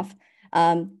take off.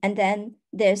 And then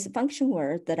there's function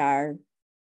words that are,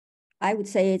 I would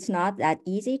say it's not that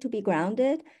easy to be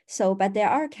grounded. But there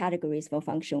are categories for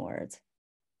function words,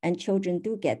 and children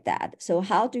do get that. So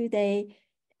how do they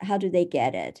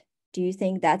get it? Do you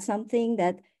think that's something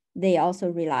that they also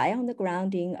rely on the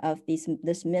grounding of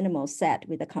this minimal set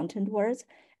with the content words?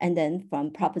 And then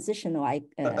from propositional,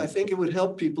 I think it would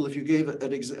help people if you gave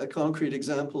a concrete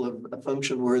example of a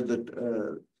function word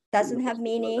that doesn't have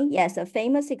meaning. Yes, a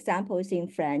famous example is in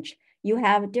French. You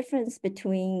have a difference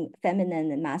between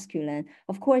feminine and masculine.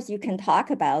 Of course, you can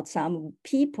talk about some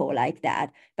people like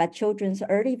that, but children's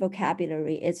early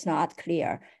vocabulary is not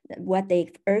clear. What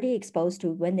they early exposed to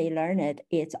when they learn it,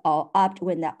 it's all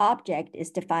when the object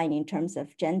is defined in terms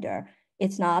of gender,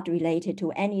 it's not related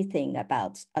to anything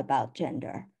about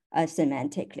gender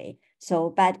semantically. So,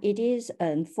 but it is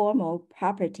a formal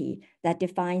property that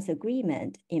defines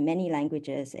agreement in many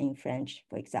languages, in French,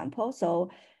 for example. So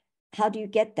how do you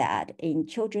get that? And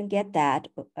children get that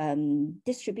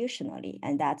distributionally,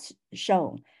 and that's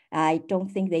shown. I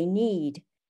don't think they need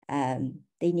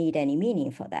any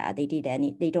meaning for that. They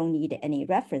don't need any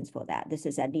reference for that. This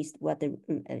is at least what the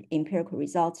empirical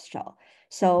results show.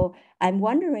 So I'm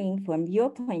wondering from your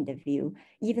point of view,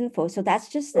 so that's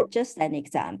just an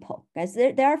example, because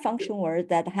there are function words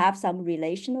that have some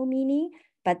relational meaning,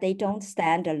 but they don't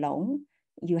stand alone.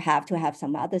 You have to have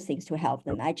some other things to help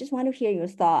them. I just want to hear your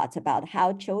thoughts about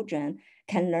how children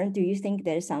can learn. Do you think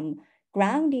there's some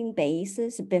grounding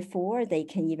basis before they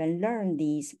can even learn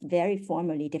these very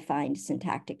formally defined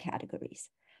syntactic categories?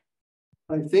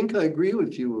 I think I agree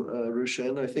with you,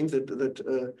 Rushen. I think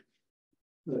that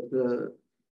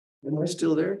am I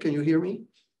still there? Can you hear me?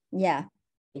 Yeah.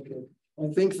 Okay. I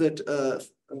think that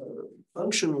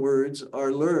function words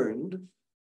are learned,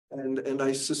 and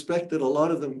I suspect that a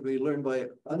lot of them can be learned by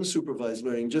unsupervised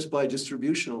learning, just by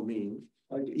distributional means.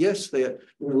 Yes, they're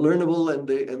learnable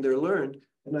and they're learned,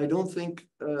 and I don't think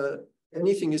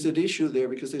anything is at issue there,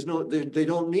 because they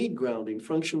don't need grounding.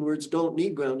 Function words don't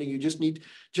need grounding. You just need,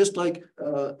 just like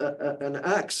an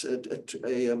axe,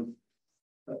 a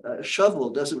shovel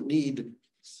doesn't need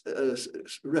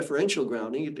referential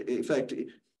grounding. In fact,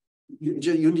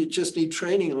 you just need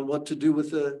training on what to do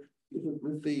with the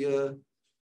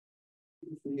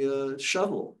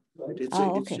shovel, right? It's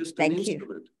just an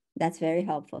instrument. That's very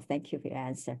helpful. Thank you for your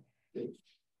answer. Okay.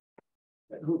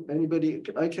 Anybody?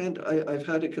 I've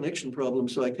had a connection problem,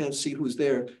 so I can't see who's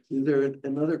there. Is there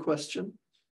another question?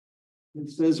 It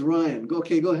says Ryan.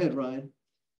 Okay, go ahead, Ryan.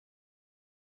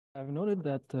 I've noted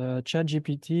that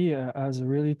ChatGPT has a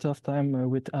really tough time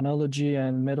with analogy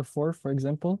and metaphor, for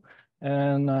example.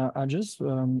 And I just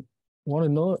want to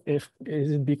know is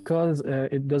it because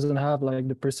it doesn't have like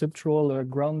the perceptual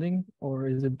grounding, or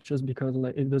is it just because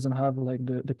like it doesn't have like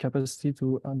the capacity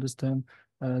to understand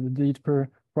the deeper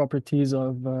properties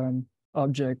of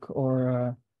object,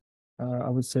 or I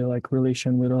would say like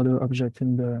relation with other object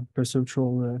in the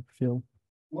perceptual field?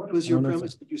 What was your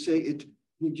premise? Did you say it?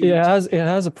 It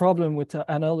has a problem with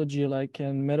analogy, like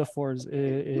and metaphors.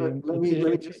 Let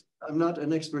me just, I'm not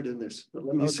an expert in this, but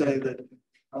let me say that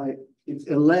it's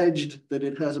alleged that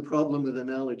it has a problem with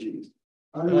analogies.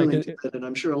 I'm willing to bet, and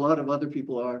I'm sure a lot of other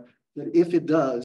people are, that if it does,